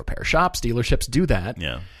 repair shops, dealerships do that.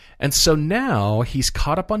 Yeah. And so now he's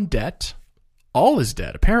caught up on debt, all his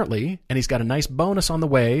debt apparently, and he's got a nice bonus on the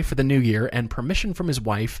way for the new year and permission from his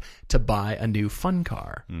wife to buy a new fun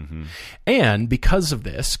car. Mm-hmm. And because of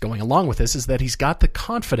this, going along with this, is that he's got the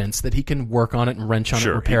confidence that he can work on it and wrench on it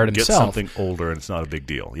and repair it himself. Get something older and it's not a big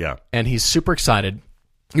deal. Yeah. And he's super excited.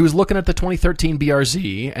 He was looking at the 2013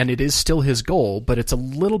 BRZ, and it is still his goal, but it's a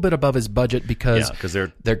little bit above his budget because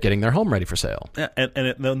they're getting their home ready for sale. Yeah,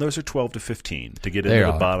 and those are 12 to 15 to get into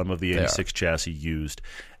the bottom of the 86 chassis used.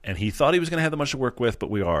 And he thought he was going to have that much to work with, but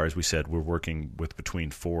we are, as we said, we're working with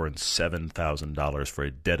between $4,000 and $7,000 for a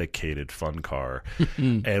dedicated fun car,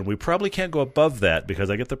 and we probably can't go above that because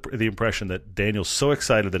I get the impression that Daniel's so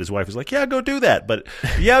excited that his wife is like, "Yeah, go do that," but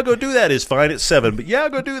 "Yeah, go do that" is fine at 7, but "Yeah,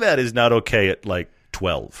 go do that" is not okay at like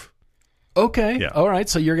 12. Okay. Yeah. All right.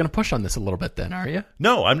 So you're going to push on this a little bit then, are you?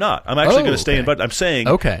 No, I'm not. I'm actually going to stay in, but I'm saying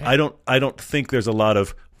I don't think there's a lot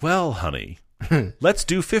of, well, honey, let's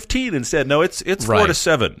do 15 instead. No, it's 4 to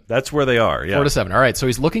 7. That's where they are. Yeah. 4 to 7. All right. So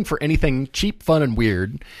he's looking for anything cheap, fun, and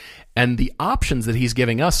weird. And the options that he's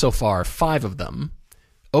giving us so far, 5 of them.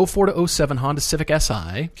 04 to 07 Honda Civic Si.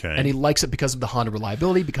 Okay. And he likes it because of the Honda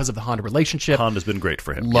reliability, because of the Honda relationship. Honda's been great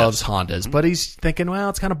for him. Loves Hondas. But he's thinking, well,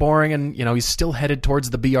 it's kind of boring. And, he's still headed towards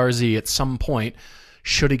the BRZ at some point.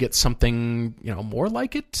 Should he get something, more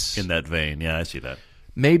like it? In that vein. Yeah, I see that.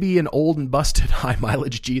 Maybe an old and busted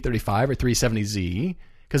high-mileage G35 or 370Z,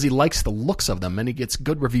 because he likes the looks of them, and he gets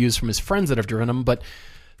good reviews from his friends that have driven them, but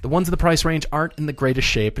the ones in the price range aren't in the greatest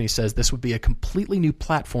shape, and he says this would be a completely new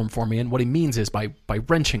platform for me, and what he means is by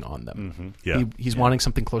wrenching on them. Mm-hmm. Yeah. He's wanting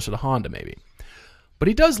something closer to Honda, maybe. But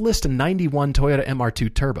he does list a 91 Toyota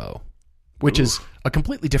MR2 Turbo, which is a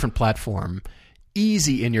completely different platform,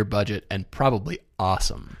 easy in your budget, and probably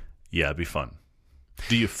awesome. Yeah, it'd be fun.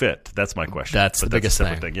 Do you fit? That's my question. That's the biggest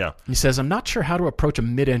thing. Yeah. He says, I'm not sure how to approach a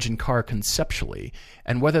mid-engine car conceptually,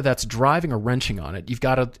 and whether that's driving or wrenching on it. You've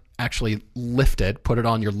got to actually lift it, put it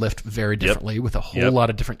on your lift very differently with a whole lot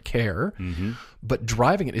of different care. Mm-hmm. But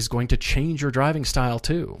driving it is going to change your driving style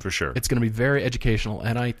too. For sure. It's going to be very educational,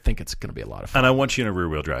 and I think it's going to be a lot of fun. And I want you in a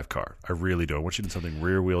rear-wheel drive car. I really do. I want you in something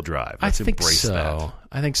rear-wheel drive. Let's embrace that.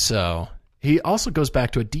 I think so. He also goes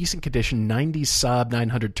back to a decent condition 90 Saab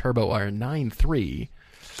 900 Turbo or 9.3.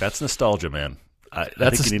 That's nostalgia, man. I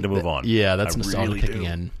think you need to move on. Yeah, that's nostalgia really kicking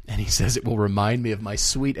in. And he says it will remind me of my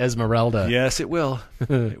sweet Esmeralda. Yes, it will.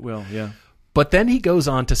 It will, yeah. But then he goes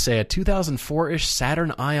on to say a 2004-ish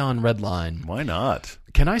Saturn Ion Redline. Why not?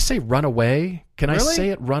 Can I say Runaway? Can I say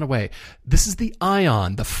it Runaway? This is the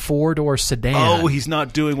Ion, the 4-door sedan. Oh, he's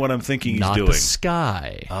not doing what I'm thinking he's doing. Not the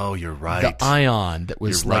Sky. Oh, you're right. The Ion that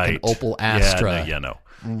was an Opel Astra.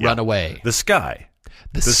 Runaway. The Sky.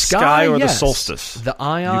 The Sky or the Solstice. The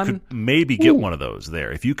Ion. You could maybe get one of those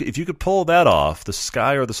there. If you could pull that off, the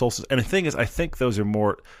Sky or the Solstice. And the thing is, I think those are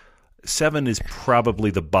more 7 is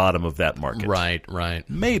probably the bottom of that market. Right.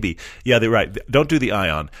 Maybe. Yeah, they're right. Don't do the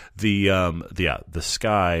Ion. The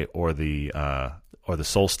Sky or the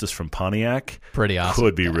Solstice from Pontiac. Pretty awesome.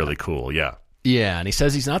 Could be really cool. Yeah. Yeah, and he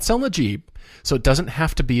says he's not selling a Jeep, so it doesn't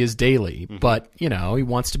have to be his daily. But, he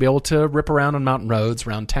wants to be able to rip around on mountain roads,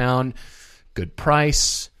 around town, good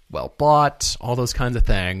price, well bought, all those kinds of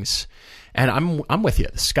things. And I'm with you,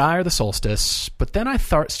 the Sky or the Solstice. But then I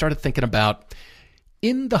started thinking about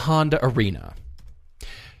in the Honda arena,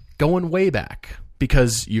 going way back,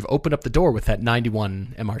 because you've opened up the door with that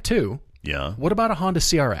 91 MR2. Yeah. What about a Honda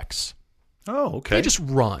CRX? Oh, okay. They just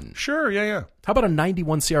run. Sure, yeah. How about a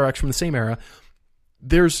 91 CRX from the same era?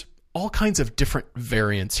 There's all kinds of different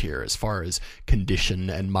variants here as far as condition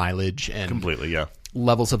and mileage and Completely, yeah.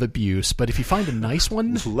 levels of abuse. But if you find a nice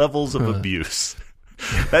one... Levels of abuse.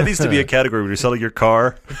 That needs to be a category when you're selling your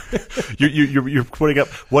car. You're putting up,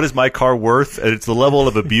 what is my car worth? And it's the level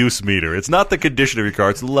of abuse meter. It's not the condition of your car.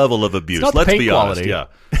 It's the level of abuse. It's not Let's the be paint quality. honest.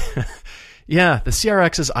 Yeah. Yeah, the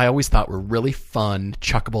CRXs I always thought were really fun,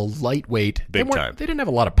 chuckable, lightweight. Big time. They didn't have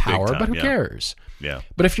a lot of power, Big time, but who yeah. cares? Yeah.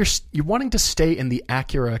 But if you're wanting to stay in the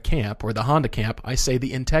Acura camp or the Honda camp, I say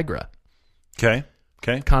the Integra. Okay.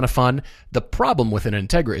 Kind of fun. The problem with an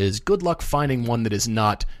Integra is good luck finding one that is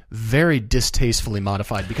not very distastefully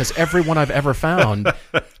modified, because every one I've ever found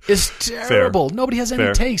is terrible. Fair. Nobody has any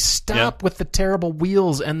Fair. taste. Stop with the terrible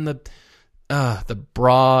wheels and the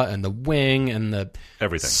bra and the wing and the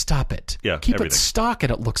Everything. Stop it. Yeah, Keep everything. it stock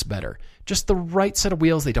and it looks better. Just the right set of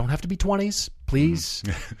wheels. They don't have to be 20s, please.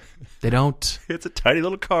 They don't. It's a tiny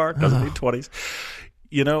little car. Doesn't need 20s.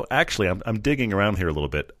 Actually, I'm digging around here a little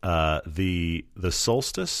bit. The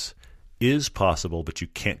Solstice is possible, but you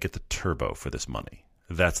can't get the turbo for this money.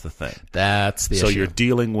 That's the thing. That's the so issue. you're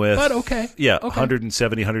dealing with, But okay. Yeah, Okay.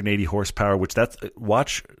 170, 180 horsepower. Which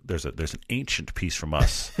there's an ancient piece from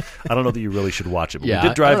us. I don't know that you really should watch it, but Yeah, we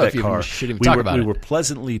did drive I don't know that if you car. should even talk about we it. were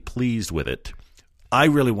pleasantly pleased with it. I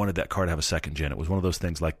really wanted that car to have a second gen. It was one of those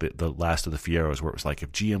things like the last of the Fieros, where it was like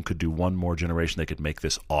if GM could do one more generation, they could make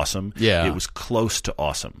this awesome. Yeah. It was close to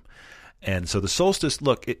awesome. And so the Solstice,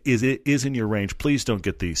 look, it is in your range. Please don't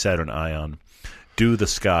get the Saturn Ion. Do the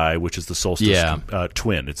Sky, which is the Solstice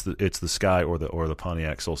twin. It's the Sky or the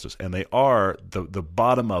Pontiac Solstice, and they are the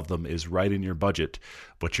bottom of them is right in your budget,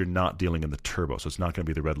 but you're not dealing in the turbo, so it's not going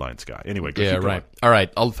to be the Redline Sky. Anyway, go keep right. going. All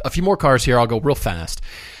right, a few more cars here. I'll go real fast.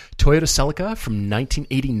 Toyota Celica from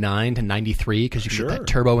 1989 to 93, because you can get that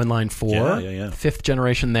turbo inline 4, Yeah. fifth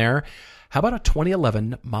generation there. How about a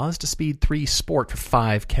 2011 Mazda Speed 3 Sport for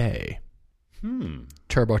 $5,000?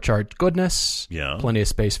 Turbocharged goodness. Yeah. Plenty of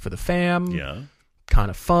space for the fam. Yeah. Kind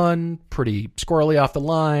of fun, pretty squirrely off the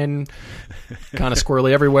line, kind of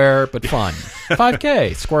squirrely everywhere, but fun.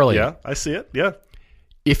 $5,000, squirrely. Yeah, I see it. Yeah.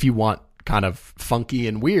 If you want kind of funky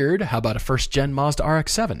and weird, how about a first-gen Mazda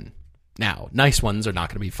RX-7? Now, nice ones are not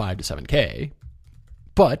going to be $5,000 to $7,000,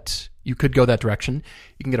 but you could go that direction.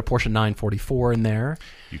 You can get a Porsche 944 in there.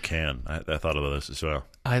 You can. I thought of this as well.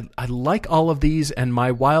 I like all of these, and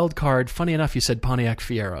my wild card, funny enough, you said Pontiac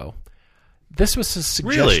Fiero. This was a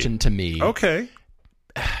suggestion to me. Okay.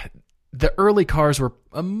 The early cars were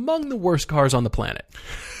among the worst cars on the planet.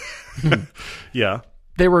 Yeah.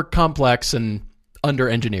 They were complex and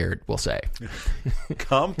under-engineered, we'll say.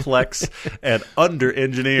 Complex and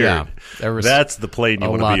under-engineered. Yeah, that's the plane you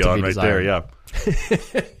want to be on right there. Yeah.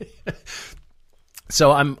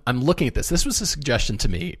 So I'm looking at this. This was a suggestion to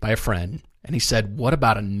me by a friend, and he said, what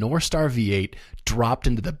about a Northstar V8 dropped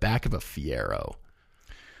into the back of a Fiero?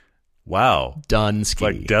 Wow. Dunsky. It's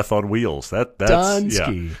like death on wheels. That's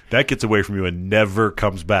Dunsky. Yeah. That gets away from you and never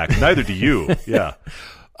comes back. Neither do you. Yeah.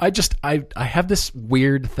 I have this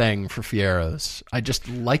weird thing for Fieros. I just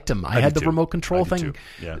liked them. I had the remote control thing.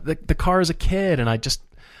 Yeah. The car as a kid, and I just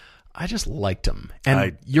liked them.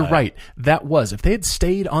 And you're right. That was, if they had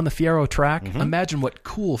stayed on the Fiero track, imagine what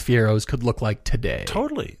cool Fieros could look like today.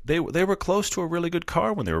 Totally. They were close to a really good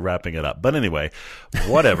car when they were wrapping it up. But anyway,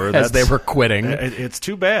 whatever. As they were quitting. It's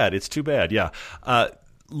too bad. It's too bad. Yeah.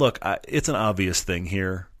 Look, it's an obvious thing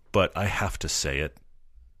here, but I have to say it.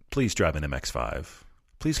 Please drive an MX-5.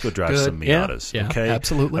 Please go drive some Miatas. Yeah, okay?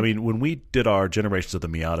 absolutely. I mean, when we did our Generations of the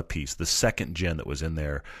Miata piece, the second gen that was in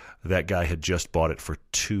there, that guy had just bought it for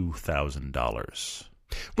 $2,000.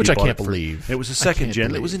 Which I can't believe. It was a second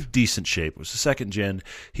gen. It was in decent shape. It was a second gen.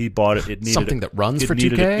 He bought it. It needed something that runs for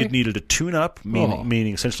 $2,000? It needed a tune-up,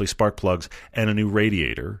 meaning essentially spark plugs, and a new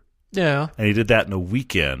radiator. Yeah. And he did that in a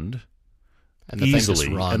weekend. And the easily. thing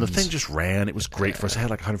just runs. And the thing just ran. It was great for us. I had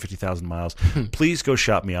like 150,000 miles. Please go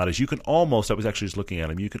shop Miatas. You can almost, I was actually just looking at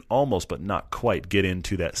them, you can almost but not quite get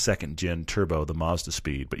into that second-gen turbo, the Mazda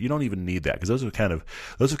Speed. But you don't even need that because those have kind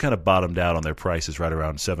of bottomed out on their prices right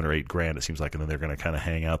around $7,000 or $8,000, it seems like, and then they're going to kind of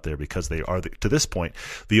hang out there because they are, to this point,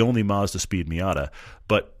 the only Mazda Speed Miata.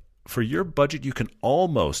 But for your budget, you can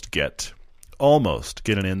almost get an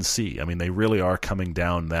NC. I mean, they really are coming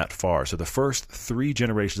down that far. So the first 3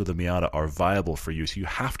 generations of the Miata are viable for you, so you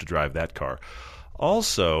have to drive that car.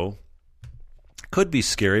 Also, could be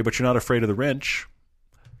scary, but you're not afraid of the wrench.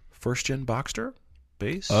 First-gen Boxster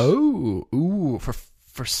base? Oh, ooh, for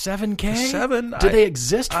 $7K? 7? Do they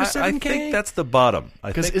exist for $7K? I think that's the bottom.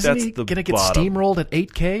 Because isn't he going to get steamrolled at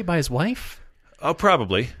 $8K by his wife? Oh,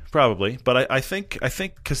 probably. But I think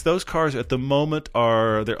because those cars at the moment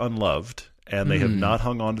they're unloved. And they have not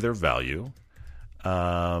hung on to their value.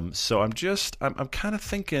 So I'm kind of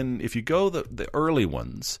thinking if you go the early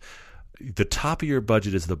ones, the top of your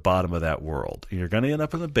budget is the bottom of that world. You're going to end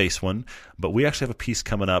up in the base one, but we actually have a piece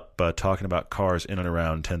coming up talking about cars in and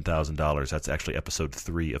around $10,000. That's actually episode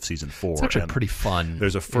 3 of season 4. It's actually pretty fun.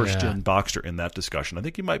 There's a first-gen Boxster in that discussion. I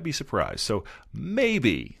think you might be surprised. So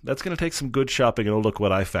maybe that's going to take some good shopping, and look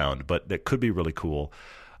what I found, but that could be really cool.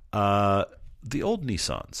 The old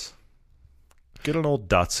Nissans. Get an old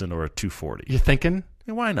Datsun or a 240. You're thinking?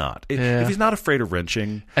 Yeah, why not? If he's not afraid of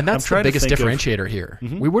wrenching. And that's the biggest differentiator here.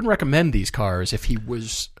 We wouldn't recommend these cars if he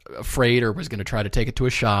was afraid or was going to try to take it to a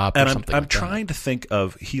shop or something. I'm trying to think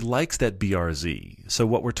of, he likes that BRZ. So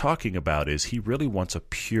what we're talking about is he really wants a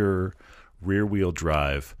pure rear-wheel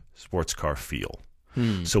drive sports car feel.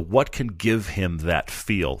 So what can give him that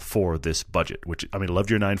feel for this budget? Which, I mean, loved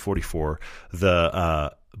your 944.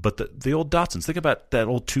 But the old Datsuns, think about that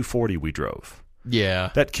old 240 we drove. Yeah.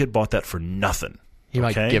 That kid bought that for nothing. He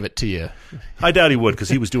might give it to you. I doubt he would because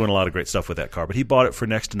he was doing a lot of great stuff with that car. But he bought it for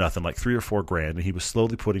next to nothing, like $3,000 or $4,000, and he was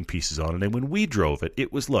slowly putting pieces on it. And when we drove it,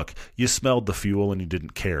 it was, look, you smelled the fuel and you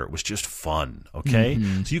didn't care. It was just fun, okay?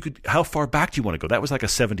 So how far back do you want to go? That was like a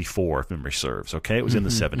 74, if memory serves, okay? It was in the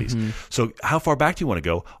 70s. So how far back do you want to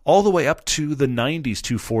go? All the way up to the 90s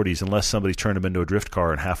 240s, unless somebody turned them into a drift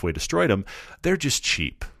car and halfway destroyed them. They're just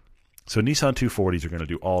cheap. So Nissan 240s are going to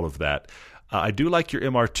do all of that. I do like your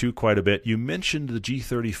MR2 quite a bit. You mentioned the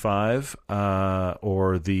G35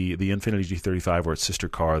 or the Infiniti G35 or its sister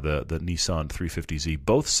car, the Nissan 350Z.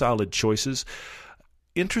 Both solid choices.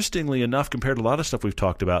 Interestingly enough, compared to a lot of stuff we've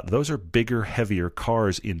talked about, those are bigger, heavier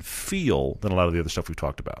cars in feel than a lot of the other stuff we've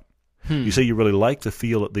talked about. You say you really like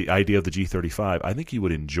the idea of the G35. I think you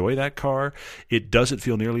would enjoy that car. It doesn't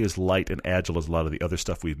feel nearly as light and agile as a lot of the other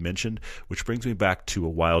stuff we've mentioned, which brings me back to a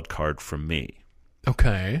wild card from me.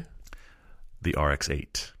 Okay. The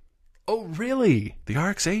RX-8. Oh, really? The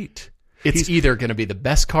RX-8. It's either going to be the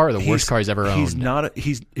best car or the worst car he's ever owned.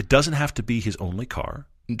 It doesn't have to be his only car.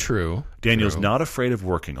 True. Daniel's not afraid of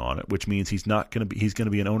working on it, which means he's going to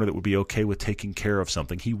be an owner that would be okay with taking care of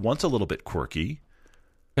something. He wants a little bit quirky.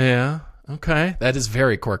 Yeah. Okay. That is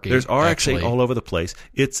very quirky. There's RX-8 all over the place.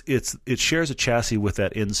 It shares a chassis with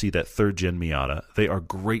that NC, that third-gen Miata. They are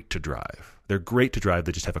great to drive. They're great to drive.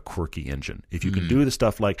 They just have a quirky engine. If you can do the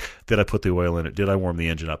stuff like, did I put the oil in it? Did I warm the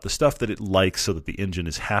engine up? The stuff that it likes so that the engine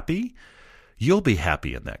is happy, you'll be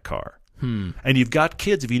happy in that car. And you've got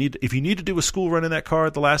kids. If you need to do a school run in that car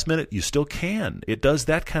at the last minute, you still can. It does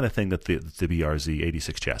that kind of thing that the BRZ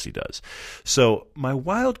 86 chassis does. So my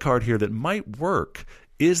wild card here that might work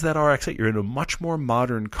is that RX-8. You're in a much more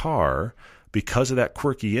modern car because of that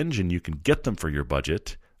quirky engine. You can get them for your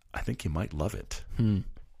budget. I think you might love it.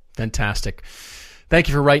 Fantastic. Thank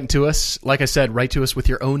you for writing to us. Like I said, write to us with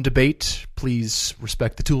your own debate. Please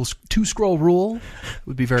respect the two-scroll rule. It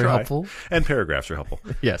would be very helpful. And paragraphs are helpful.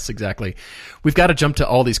 Yes, exactly. We've got to jump to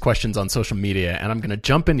all these questions on social media, and I'm going to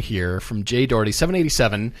jump in here from J. Doherty,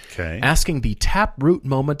 787, asking the taproot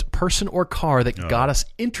moment, person or car that got us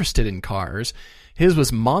interested in cars. His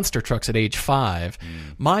was monster trucks at age 5.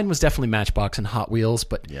 Mine was definitely Matchbox and Hot Wheels,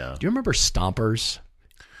 but do you remember Stompers?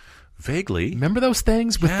 Vaguely. Remember those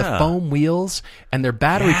things with the foam wheels? And they're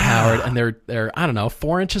battery powered and they're I don't know,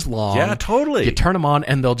 4 inches long. Yeah, totally. You turn them on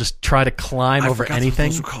and they'll just try to climb over anything.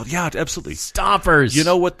 What those were called. Yeah, absolutely. Stompers. You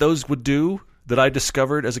know what those would do that I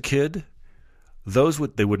discovered as a kid?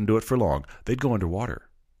 They wouldn't do it for long. They'd go underwater.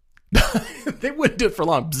 They wouldn't do it for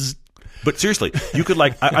long. Bzz. But seriously, you could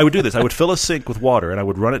I would do this. I would fill a sink with water and I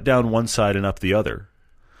would run it down one side and up the other.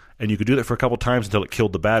 And you could do that for a couple times until it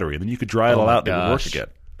killed the battery. And then you could dry it all out and it would work again.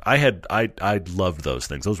 I loved those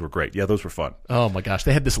things. Those were great. Yeah, those were fun. Oh my gosh,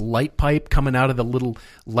 they had this light pipe coming out of the little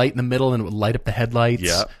light in the middle, and it would light up the headlights.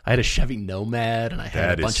 Yeah. I had a Chevy Nomad, and I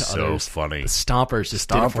had a bunch of others. So funny. The Stompers just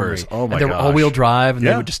did it for me. Oh my and they were all-wheel drive, and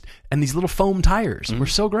Yeah. they would and these little foam tires were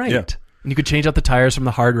so great. Yeah. And you could change out the tires from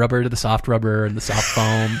the hard rubber to the soft rubber and the soft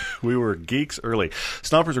foam. We were geeks early.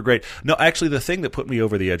 Stompers are great. No, actually, the thing that put me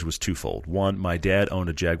over the edge was twofold. One, my dad owned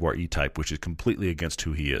a Jaguar E-Type, which is completely against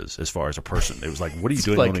who he is as far as a person. It was like, what are you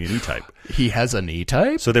doing owning an E-Type? He has an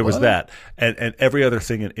E-Type? So there was that. And every other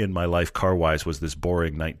thing in my life car-wise was this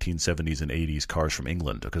boring 1970s and 80s cars from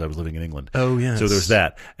England because I was living in England. Oh, yes. So there's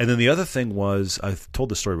that. And then the other thing was, I've told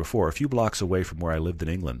this story before, a few blocks away from where I lived in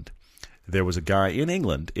England, there was a guy in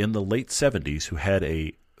England in the late 70s who had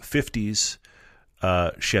a 50s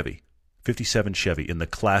Chevy, 57 Chevy in the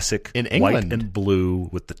classic in white England? and blue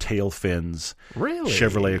with the tail fins, Really?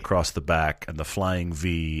 Chevrolet across the back and the flying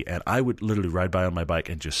V. And I would literally ride by on my bike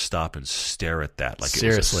and just stop and stare at that like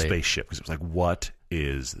Seriously? it was a spaceship because it was like, what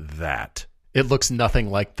is that? It looks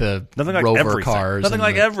nothing like the Nothing like Rover everything. cars. Nothing and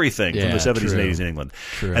like the- everything from Yeah, the 70s true. and 80s in England.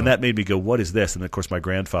 True. And that made me go, what is this? And, of course, my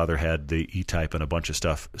grandfather had the E-Type and a bunch of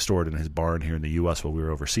stuff stored in his barn here in the U.S. while we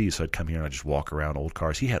were overseas. So I'd come here and I'd just walk around old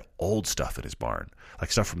cars. He had old stuff in his barn,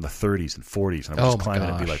 like stuff from the 30s and 40s. And I would just climb in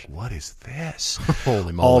and be like, what is this?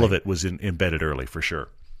 Holy moly. All of it was embedded early, for sure.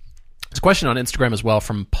 There's a question on Instagram as well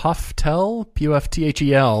from Pufftel,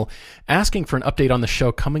 P-U-F-T-H-E-L, asking for an update on the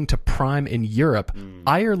show coming to Prime in Europe,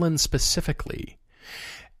 Ireland specifically.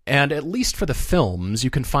 And at least for the films, you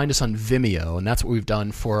can find us on Vimeo, and that's what we've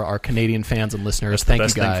done for our Canadian fans and listeners. Thank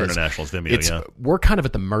Best you guys. thing for international is Vimeo, yeah. We're kind of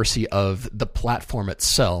at the mercy of the platform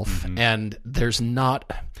itself, and there's not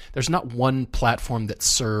one platform that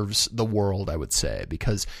serves the world, I would say,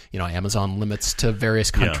 because Amazon limits to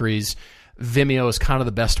various countries. Vimeo is kind of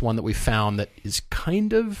the best one that we found that is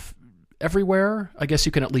kind of everywhere. I guess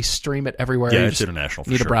you can at least stream it everywhere. Yeah, You it's just international for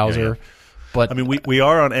need sure. a browser. Yeah, yeah. But I mean, we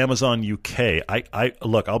are on Amazon UK.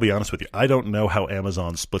 Look, I'll be honest with you. I don't know how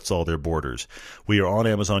Amazon splits all their borders. We are on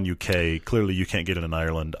Amazon UK. Clearly, you can't get it in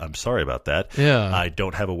Ireland. I'm sorry about that. Yeah. I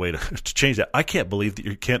don't have a way to change that. I can't believe that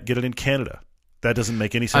you can't get it in Canada. That doesn't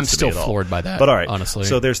make any sense to me at all. I'm still floored by that, But all right, honestly.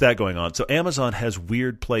 So there's that going on. So Amazon has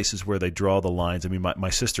weird places where they draw the lines. I mean, my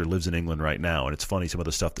sister lives in England right now, and it's funny some of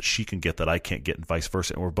the stuff that she can get that I can't get and vice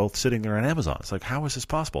versa. And we're both sitting there on Amazon. It's like, how is this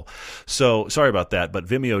possible? So sorry about that, but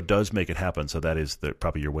Vimeo does make it happen, so that is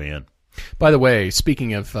probably your way in. By the way,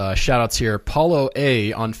 speaking of shout-outs here, Paulo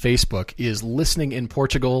A. on Facebook is listening in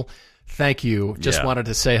Portugal. Thank you. Just Yeah. wanted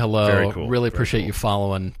to say hello. Very cool. Really Very appreciate cool. you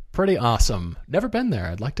following. Pretty awesome. Never been there.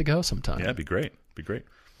 I'd like to go sometime. Yeah, it'd be great. Be great.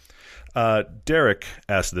 Derek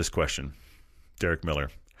asked this question. Derek Miller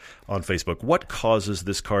on Facebook. What causes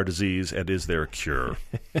this car disease, and is there a cure?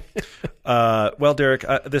 Well, Derek,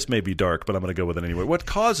 this may be dark, but I'm going to go with it anyway. What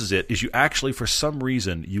causes it is you actually, for some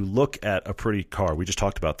reason, you look at a pretty car. We just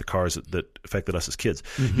talked about the cars that affected us as kids.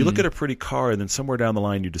 You look at a pretty car, and then somewhere down the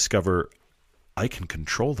line you discover, I can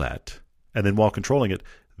control that. And then while controlling it,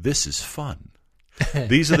 this is fun.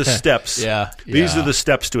 These are the steps. These are the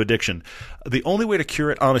steps to addiction. The only way to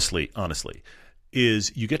cure it, honestly,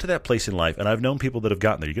 is you get to that place in life, and I've known people that have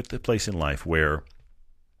gotten there. You get to the place in life where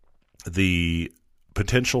the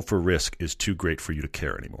potential for risk is too great for you to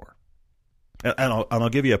care anymore. And I'll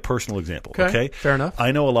give you a personal example. Okay, fair enough.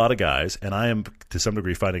 I know a lot of guys, and I am to some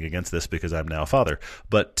degree fighting against this because I'm now a father.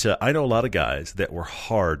 But I know a lot of guys that were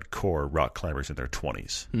hardcore rock climbers in their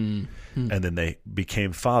 20s, and then they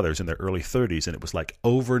became fathers in their early 30s, and it was like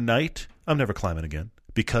overnight, I'm never climbing again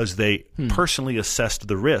because they personally assessed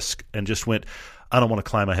the risk and just went, I don't want to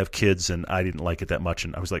climb. I have kids, and I didn't like it that much.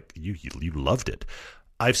 And I was like, you loved it.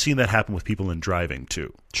 I've seen that happen with people in driving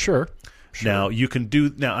too. Sure. Now you can do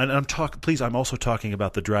now, and I'm also talking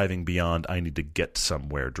about the driving beyond. I need to get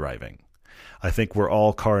somewhere driving. I think we're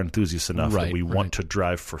all car enthusiasts enough that we want to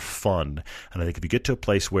drive for fun, and I think if you get to a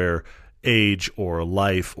place where age or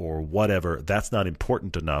life or whatever, that's not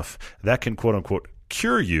important enough, that can quote unquote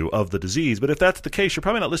cure you of the disease. But if that's the case, you're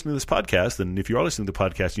probably not listening to this podcast. And if you are listening to the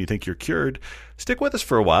podcast and you think you're cured, stick with us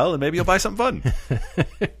for a while and maybe you'll buy something fun.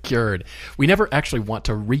 Cured. We never actually want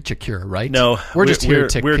to reach a cure, right? No, we're just here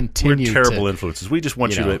to continue. We're terrible influences. We just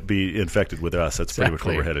want you to be infected with us. That's pretty much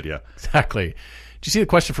where we're headed. Yeah, exactly. Did you see the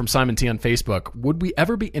question from Simon T on Facebook? Would we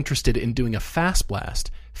ever be interested in doing a fast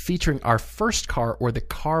blast featuring our first car or the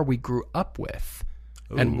car we grew up with?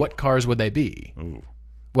 Ooh. And what cars would they be? Ooh.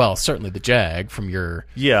 Well, certainly the Jag from your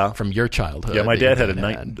childhood. Yeah, my dad had a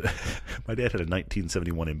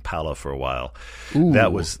 1971 Impala for a while. Ooh,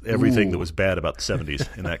 that was everything that was bad about the 70s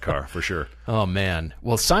in that car for sure. Oh man.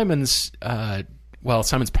 Well, Simon's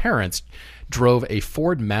Simon's parents drove a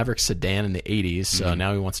Ford Maverick sedan in the 80s, so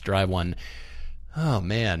now he wants to drive one. Oh,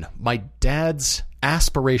 man. My dad's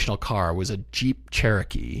aspirational car was a Jeep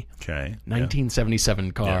Cherokee. Okay.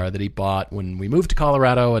 1977 car that he bought when we moved to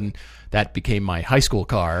Colorado, and that became my high school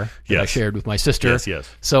car that I shared with my sister. Yes.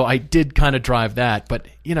 So I did kind of drive that. But,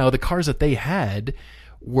 the cars that they had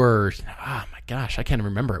were, oh, my gosh, I can't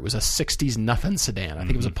remember. It was a 60s nothing sedan. I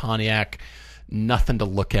think it was a Pontiac, nothing to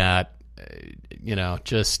look at.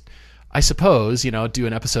 Just, I suppose, do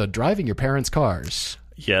an episode driving your parents' cars.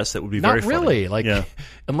 Yes, that would be Not very funny. really,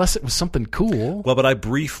 unless it was something cool. Well, but I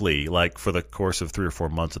briefly, for the course of 3 or 4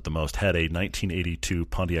 months at the most, had a 1982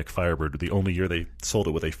 Pontiac Firebird, the only year they sold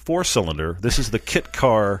it, with a 4-cylinder. This is the kit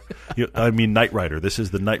car, Knight Rider. This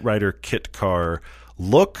is the Knight Rider kit car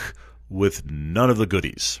look with none of the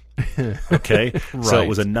goodies. Okay? Right. So it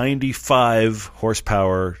was a 95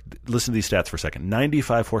 horsepower, listen to these stats for a second,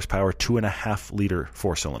 95 horsepower, 2.5-liter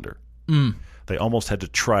 4-cylinder. They almost had to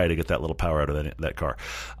try to get that little power out of that car.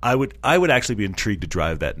 I would actually be intrigued to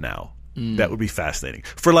drive that now. That would be fascinating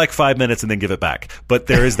for 5 minutes and then give it back. But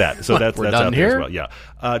there is that. So that's done out there here? as well.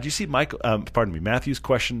 Yeah. Do you see Matthew's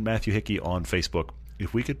question, Matthew Hickey on Facebook?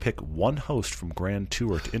 If we could pick one host from Grand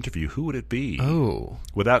Tour to interview, who would it be? Oh.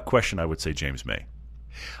 Without question, I would say James May.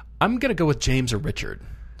 I'm going to go with James or Richard,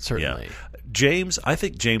 certainly. Yeah. I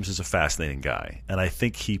think James is a fascinating guy, and I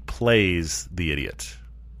think he plays the idiot.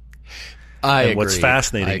 I agree. What's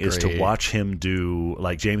fascinating is to watch him do,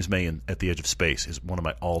 James May At the Edge of Space is one of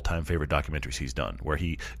my all-time favorite documentaries he's done, where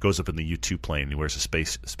he goes up in the U-2 plane and he wears a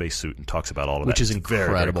space suit and talks about all of that. Which is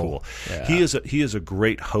incredible. Very, very cool. Yeah. He is a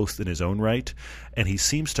great host in his own right, and he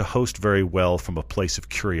seems to host very well from a place of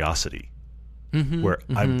curiosity, where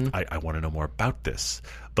I want to know more about this.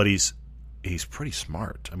 But he's pretty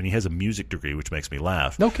smart. I mean, he has a music degree, which makes me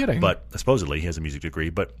laugh. No kidding. But supposedly he has a music degree,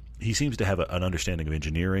 but he seems to have an understanding of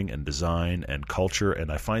engineering and design and culture,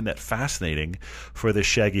 and I find that fascinating for this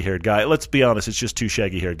shaggy-haired guy. Let's be honest, it's just two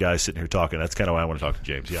shaggy-haired guys sitting here talking. That's kind of why I want to talk to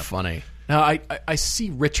James. Yeah, funny. Now, I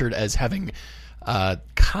see Richard as having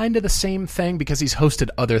kind of the same thing because he's hosted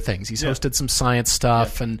other things. He's hosted some science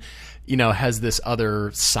stuff and, has this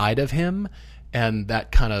other side of him, and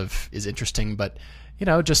that kind of is interesting, but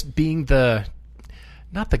just being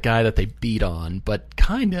not the guy that they beat on, but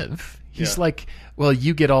kind of. He's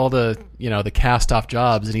you get all the, the cast-off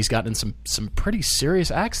jobs, and he's gotten in some pretty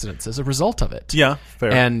serious accidents as a result of it. Yeah,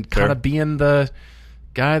 fair. And kind of being the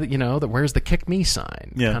guy that, that wears the kick me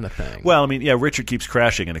sign kind of thing. Well, I mean, Richard keeps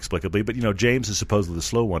crashing inexplicably, but, James is supposedly the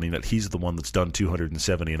slow one, he's the one that's done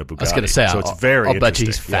 270 in a Bugatti. I was going to say, so it's very I'll bet you interesting.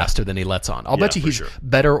 he's faster than he lets on. I'll bet you he's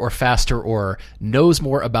better or faster or knows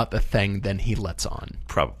more about the thing than he lets on.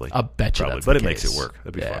 Probably. I'll bet you that's but the it makes case. it work.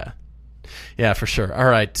 That'd be fun. Yeah, for sure. All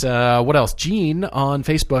right. What else? Gene on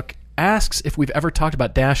Facebook asks if we've ever talked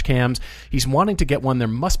about dash cams. He's wanting to get one. There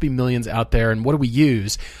must be millions out there. And what do we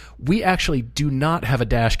use? We actually do not have a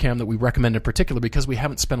dash cam that we recommend in particular because we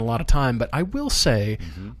haven't spent a lot of time. But I will say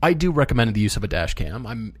I do recommend the use of a dash cam.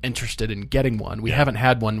 I'm interested in getting one. We haven't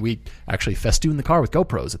had one. We actually festoon the car with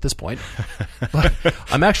GoPros at this point. But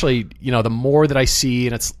I'm actually, the more that I see,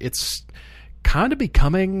 and it's kind of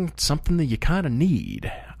becoming something that you kind of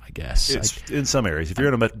need. I guess it's in some areas. If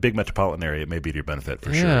you're in a big metropolitan area, it may be to your benefit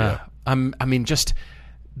for sure. Yeah. I mean, just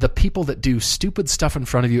the people that do stupid stuff in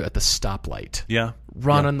front of you at the stoplight. Yeah.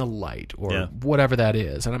 Run on the light or whatever that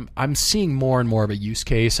is. And I'm seeing more and more of a use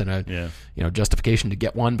case and a justification to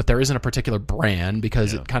get one, but there isn't a particular brand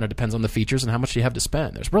because it kind of depends on the features and how much you have to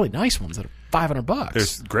spend. There's really nice ones that are $500.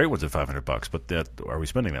 There's great ones at $500, but are we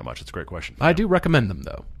spending that much? It's a great question. I do recommend them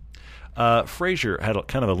though. Frazier had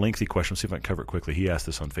kind of a lengthy question. Let's see if I can cover it quickly. He asked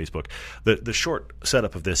this on Facebook. The short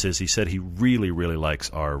setup of this is he said he really, really likes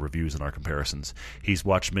our reviews and our comparisons. He's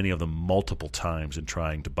watched many of them multiple times in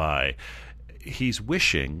trying to buy. He's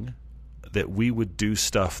wishing that we would do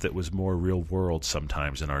stuff that was more real world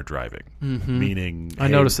sometimes in our driving. Meaning, I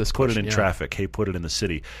noticed this put question, it in traffic. Hey, put it in the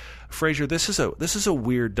city. Frazier, this is a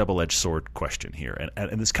weird double-edged sword question here,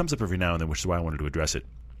 and this comes up every now and then, which is why I wanted to address it.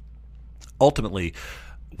 Ultimately,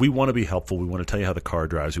 we want to be helpful. We want to tell you how the car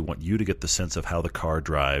drives. We want you to get the sense of how the car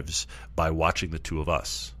drives by watching the two of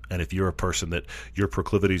us. And if you're a person that your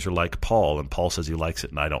proclivities are like Paul, and Paul says he likes it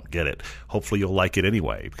and I don't get it, hopefully you'll like it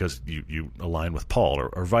anyway because you align with Paul,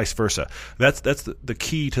 or vice versa. That's the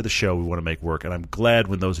key to the show we want to make work. And I'm glad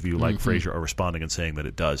when those of you like Frazier are responding and saying that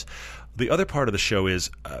it does. The other part of the show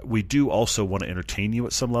is we do also want to entertain you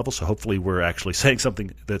at some level, so hopefully we're actually saying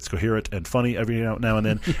something that's coherent and funny every now and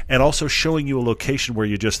then, and also showing you a location where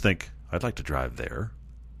you just think, I'd like to drive there.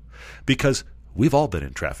 Because We've all been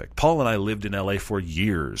in traffic. Paul and I lived in L.A. for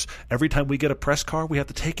years. Every time we get a press car, we have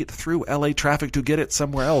to take it through L.A. traffic to get it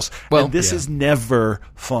somewhere else. Well, and this is never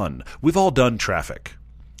fun. We've all done traffic.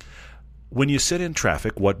 When you sit in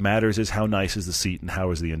traffic, what matters is how nice is the seat and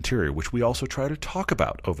how is the interior, which we also try to talk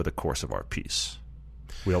about over the course of our piece.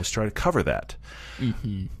 We always try to cover that.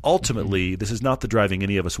 Mm-hmm. Ultimately, this is not the driving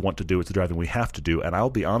any of us want to do. It's the driving we have to do. And I'll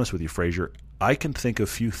be honest with you, Frazier, I can think of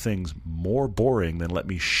few things more boring than let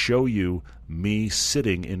me show you me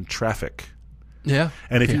sitting in traffic. Yeah.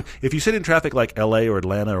 And if you sit in traffic like L.A. or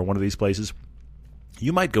Atlanta or one of these places,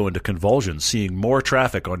 you might go into convulsions seeing more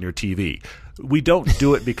traffic on your TV. We don't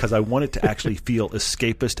do it because I want it to actually feel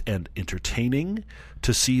escapist and entertaining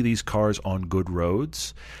to see these cars on good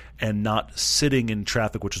roads and not sitting in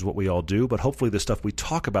traffic, which is what we all do. But hopefully the stuff we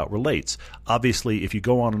talk about relates. Obviously, if you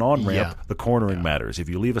go on an on-ramp, the cornering matters. If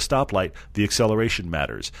you leave a stoplight, the acceleration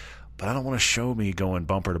matters. But I don't want to show me going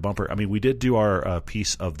bumper to bumper. I mean, we did do our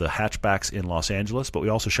piece of the hatchbacks in Los Angeles, but we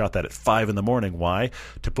also shot that at 5 in the morning. Why?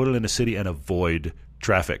 To put it in a city and avoid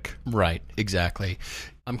traffic. Right, exactly.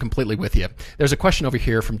 I'm completely with you. There's a question over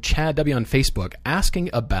here from Chad W. on Facebook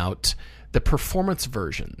asking about the performance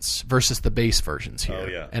versions versus the base versions here. Oh,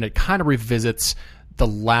 yeah. And it kind of revisits the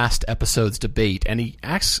last episode's debate. And he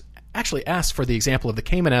actually asks for the example of the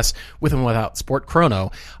Cayman S with and without Sport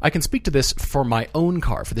Chrono. I can speak to this for my own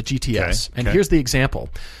car, for the GTS. Okay. And here's the example.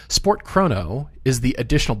 Sport Chrono is the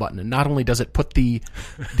additional button. And not only does it put the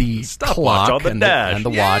clock on the and dash. the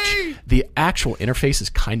watch, the actual interface is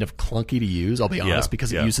kind of clunky to use, I'll be honest,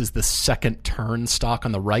 because it uses the second turn stalk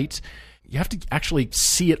on the right. You have to actually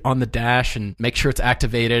see it on the dash and make sure it's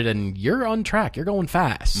activated, and you're on track. You're going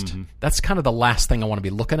fast. Mm-hmm. That's kind of the last thing I want to be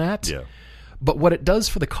looking at. Yeah. But what it does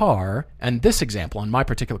for the car, and this example on my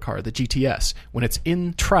particular car, the GTS, when it's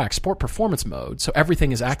in track sport performance mode, so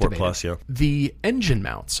everything is activated. Sport Plus, yeah. The engine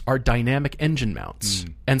mounts are dynamic engine mounts.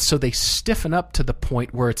 And so they stiffen up to the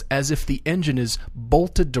point where it's as if the engine is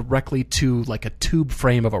bolted directly to like a tube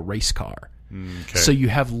frame of a race car. Okay. So you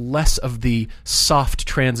have less of the soft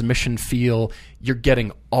transmission feel. You're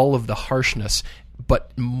getting all of the harshness,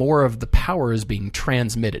 but more of the power is being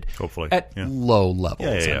transmitted. Hopefully. At low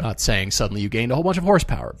levels. I'm not saying suddenly you gained a whole bunch of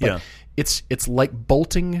horsepower, but it's like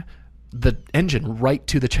bolting the engine right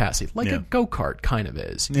to the chassis, like a go-kart kind of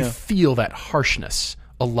is. You feel that harshness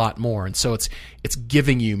a lot more, and so it's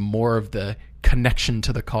giving you more of the connection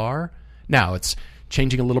to the car. Now, it's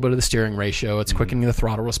changing a little bit of the steering ratio. It's quickening the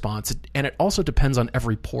throttle response. And it also depends on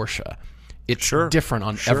every Porsche. It's different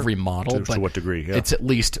on every model. To what degree, it's at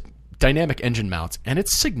least dynamic engine mounts, and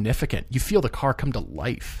it's significant. You feel the car come to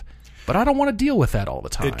life. But I don't want to deal with that all the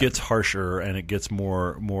time. It gets harsher and it gets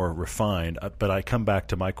more refined. But I come back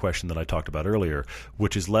to my question that I talked about earlier,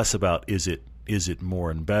 which is less about is it more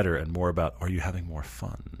and better, and more about are you having more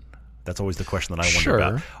fun? That's always the question that I wonder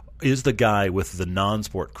about. Is the guy with the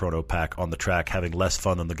non-sport chrono pack on the track having less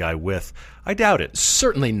fun than the guy with? I doubt it.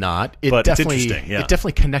 Certainly not. But it's interesting. Yeah. It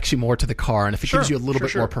definitely connects you more to the car, and if it gives you a little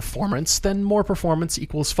bit more performance, then more performance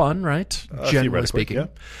equals fun, right? Generally speaking.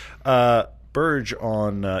 Yeah. Burge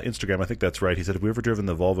on Instagram, I think that's right. He said, have we ever driven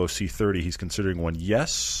the Volvo C30? He's considering one.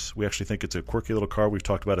 Yes. We actually think it's a quirky little car we've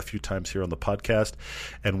talked about a few times here on the podcast.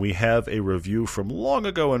 And we have a review from long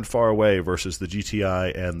ago and far away versus the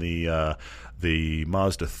GTI and the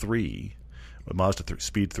Mazda 3.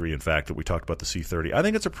 Speed 3, in fact, that we talked about the C30. I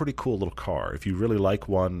think it's a pretty cool little car. If you really like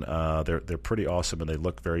one, they're pretty awesome and they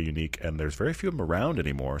look very unique. And there's very few of them around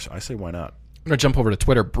anymore, so I say why not? I'm going to jump over to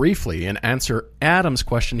Twitter briefly and answer Adam's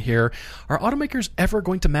question here. Are automakers ever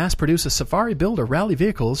going to mass produce a safari build or rally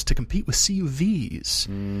vehicles to compete with CUVs?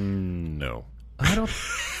 No. I don't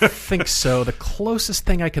think so. The closest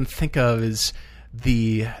thing I can think of is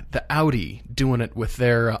the Audi doing it with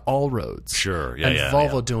their all-roads. Sure, and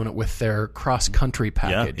Volvo doing it with their cross-country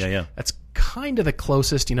package. Yeah. That's kind of the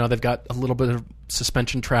closest. You know, they've got a little bit of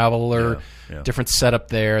suspension travel or different setup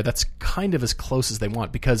there. That's kind of as close as they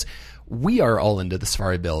want, because we are all into the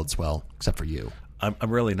safari builds, well, except for you. I'm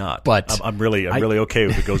really not. But I'm really okay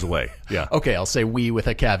if it goes away. Yeah. Okay, I'll say we with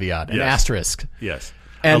a caveat, an asterisk. Yes.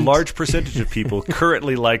 And a large percentage of people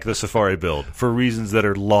currently like the safari build for reasons that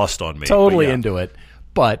are lost on me. Totally into it.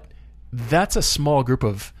 But that's a small group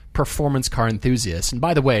of performance car enthusiasts. And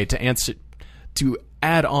by the way, to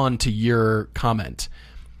add on to your comment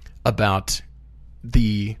about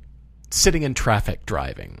the sitting in traffic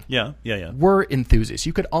driving. Yeah. We're enthusiasts.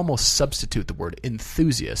 You could almost substitute the word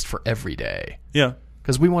enthusiast for everyday. Yeah.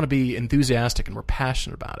 Because we want to be enthusiastic and we're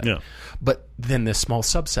passionate about it. Yeah. But then this small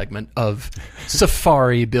subsegment of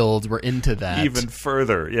safari builds, we're into that. Even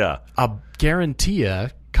further, yeah. I'll guarantee you,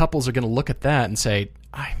 couples are going to look at that and say,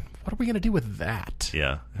 what are we going to do with that?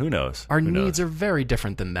 Yeah, who knows? Our needs are very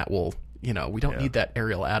different than that. We don't need that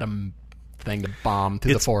aerial atom thing to bomb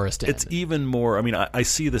through the forest. It's even more. I mean, I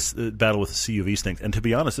see this battle with the CUVs thing, and to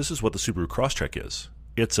be honest, this is what the Subaru Crosstrek is.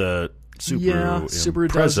 It's a Subaru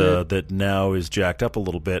Impreza that now is jacked up a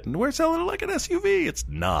little bit, and we're selling it like an SUV. It's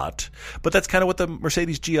not, but that's kind of what the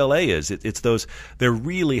Mercedes GLA is. It's those, they're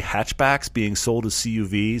really hatchbacks being sold as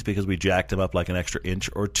CUVs because we jacked them up like an extra inch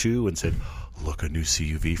or two and said, look, a new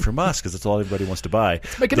CUV from us, because that's all everybody wants to buy.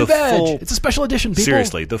 Make it a badge. It's a special edition, people.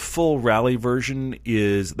 Seriously, the full rally version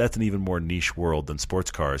that's an even more niche world than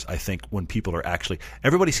sports cars. I think when people are actually,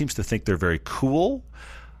 everybody seems to think they're very cool.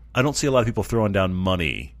 I don't see a lot of people throwing down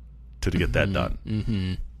money to get that done.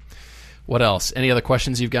 Mm-hmm. What else? Any other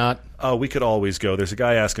questions you've got? We could always go. There's a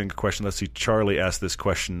guy asking a question. Let's see. Charlie asked this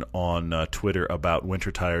question on Twitter about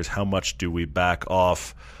winter tires. How much do we back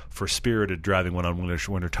off for spirited driving when on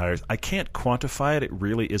winter tires? I can't quantify it. It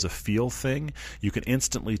really is a feel thing. You can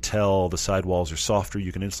instantly tell the sidewalls are softer.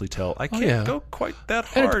 You can instantly tell I can't go quite that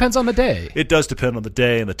hard. And it depends on the day. It does depend on the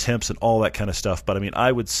day and the temps and all that kind of stuff. But I mean,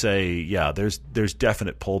 I would say, yeah, there's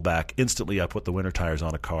definite pullback. Instantly, I put the winter tires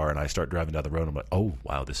on a car and I start driving down the road. And I'm like, oh,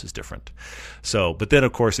 wow, this is different. So, but then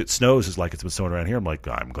of course it snows as like it's been snowing around here. I'm like,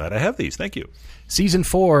 I'm glad I have these. Thank you. Season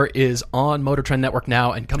 4 is on Motor Trend Network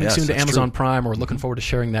now and coming soon to Amazon Prime. We're looking forward to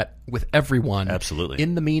sharing that with everyone. Absolutely.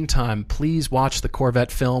 In the meantime, please watch the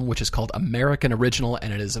Corvette film, which is called American Original,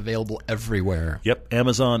 and it is available everywhere. Yep,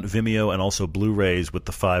 Amazon, Vimeo, and also Blu-rays with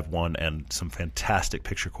the 5.1 and some fantastic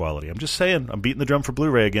picture quality. I'm just saying, I'm beating the drum for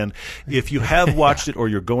Blu-ray again. If you have watched it or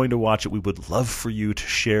you're going to watch it, we would love for you to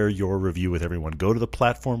share your review with everyone. Go to the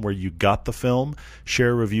platform where you got the film,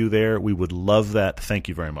 share a review there. We would love that. Thank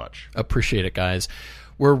you very much. Appreciate it, guys.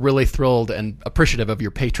 We're really thrilled and appreciative of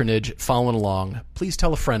your patronage, following along. Please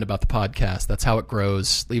tell a friend about the podcast. That's how it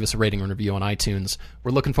grows. Leave us a rating and review on iTunes.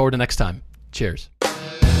 We're looking forward to next time. Cheers.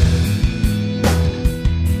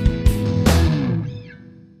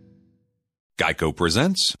 Geico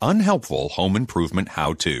presents Unhelpful Home Improvement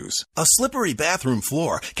How-Tos. A slippery bathroom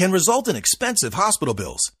floor can result in expensive hospital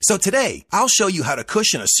bills. So today, I'll show you how to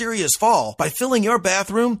cushion a serious fall by filling your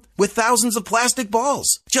bathroom with thousands of plastic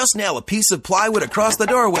balls. Just nail a piece of plywood across the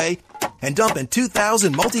doorway and dump in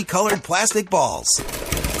 2,000 multicolored plastic balls.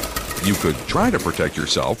 You could try to protect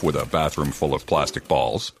yourself with a bathroom full of plastic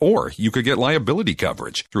balls, or you could get liability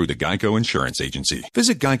coverage through the Geico Insurance Agency.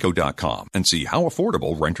 Visit geico.com and see how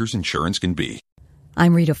affordable renter's insurance can be.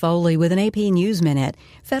 I'm Rita Foley with an AP News Minute.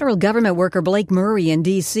 Federal government worker Blake Murray in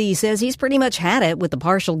D.C. says he's pretty much had it with the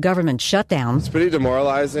partial government shutdown. It's pretty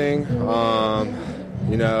demoralizing,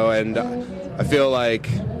 and I feel like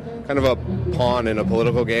kind of a pawn in a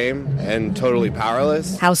political game and totally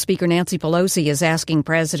powerless. House Speaker Nancy Pelosi is asking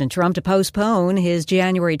President Trump to postpone his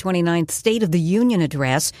January 29th State of the Union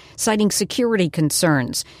address, citing security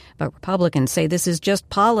concerns. But Republicans say this is just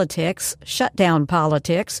politics, shutdown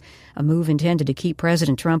politics, a move intended to keep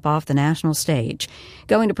President Trump off the national stage.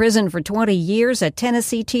 Going to prison for 20 years, a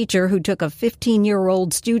Tennessee teacher who took a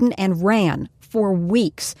 15-year-old student and ran for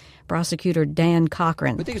weeks. Prosecutor Dan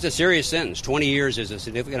Cochran. We think it's a serious sentence. 20 years is a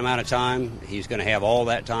significant amount of time. He's going to have all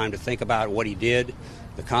that time to think about what he did,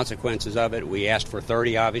 the consequences of it. We asked for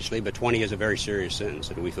 30, obviously, but 20 is a very serious sentence,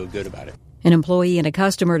 and we feel good about it. An employee and a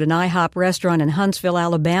customer at an IHOP restaurant in Huntsville,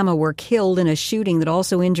 Alabama, were killed in a shooting that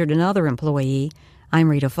also injured another employee. I'm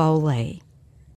Rita Foley.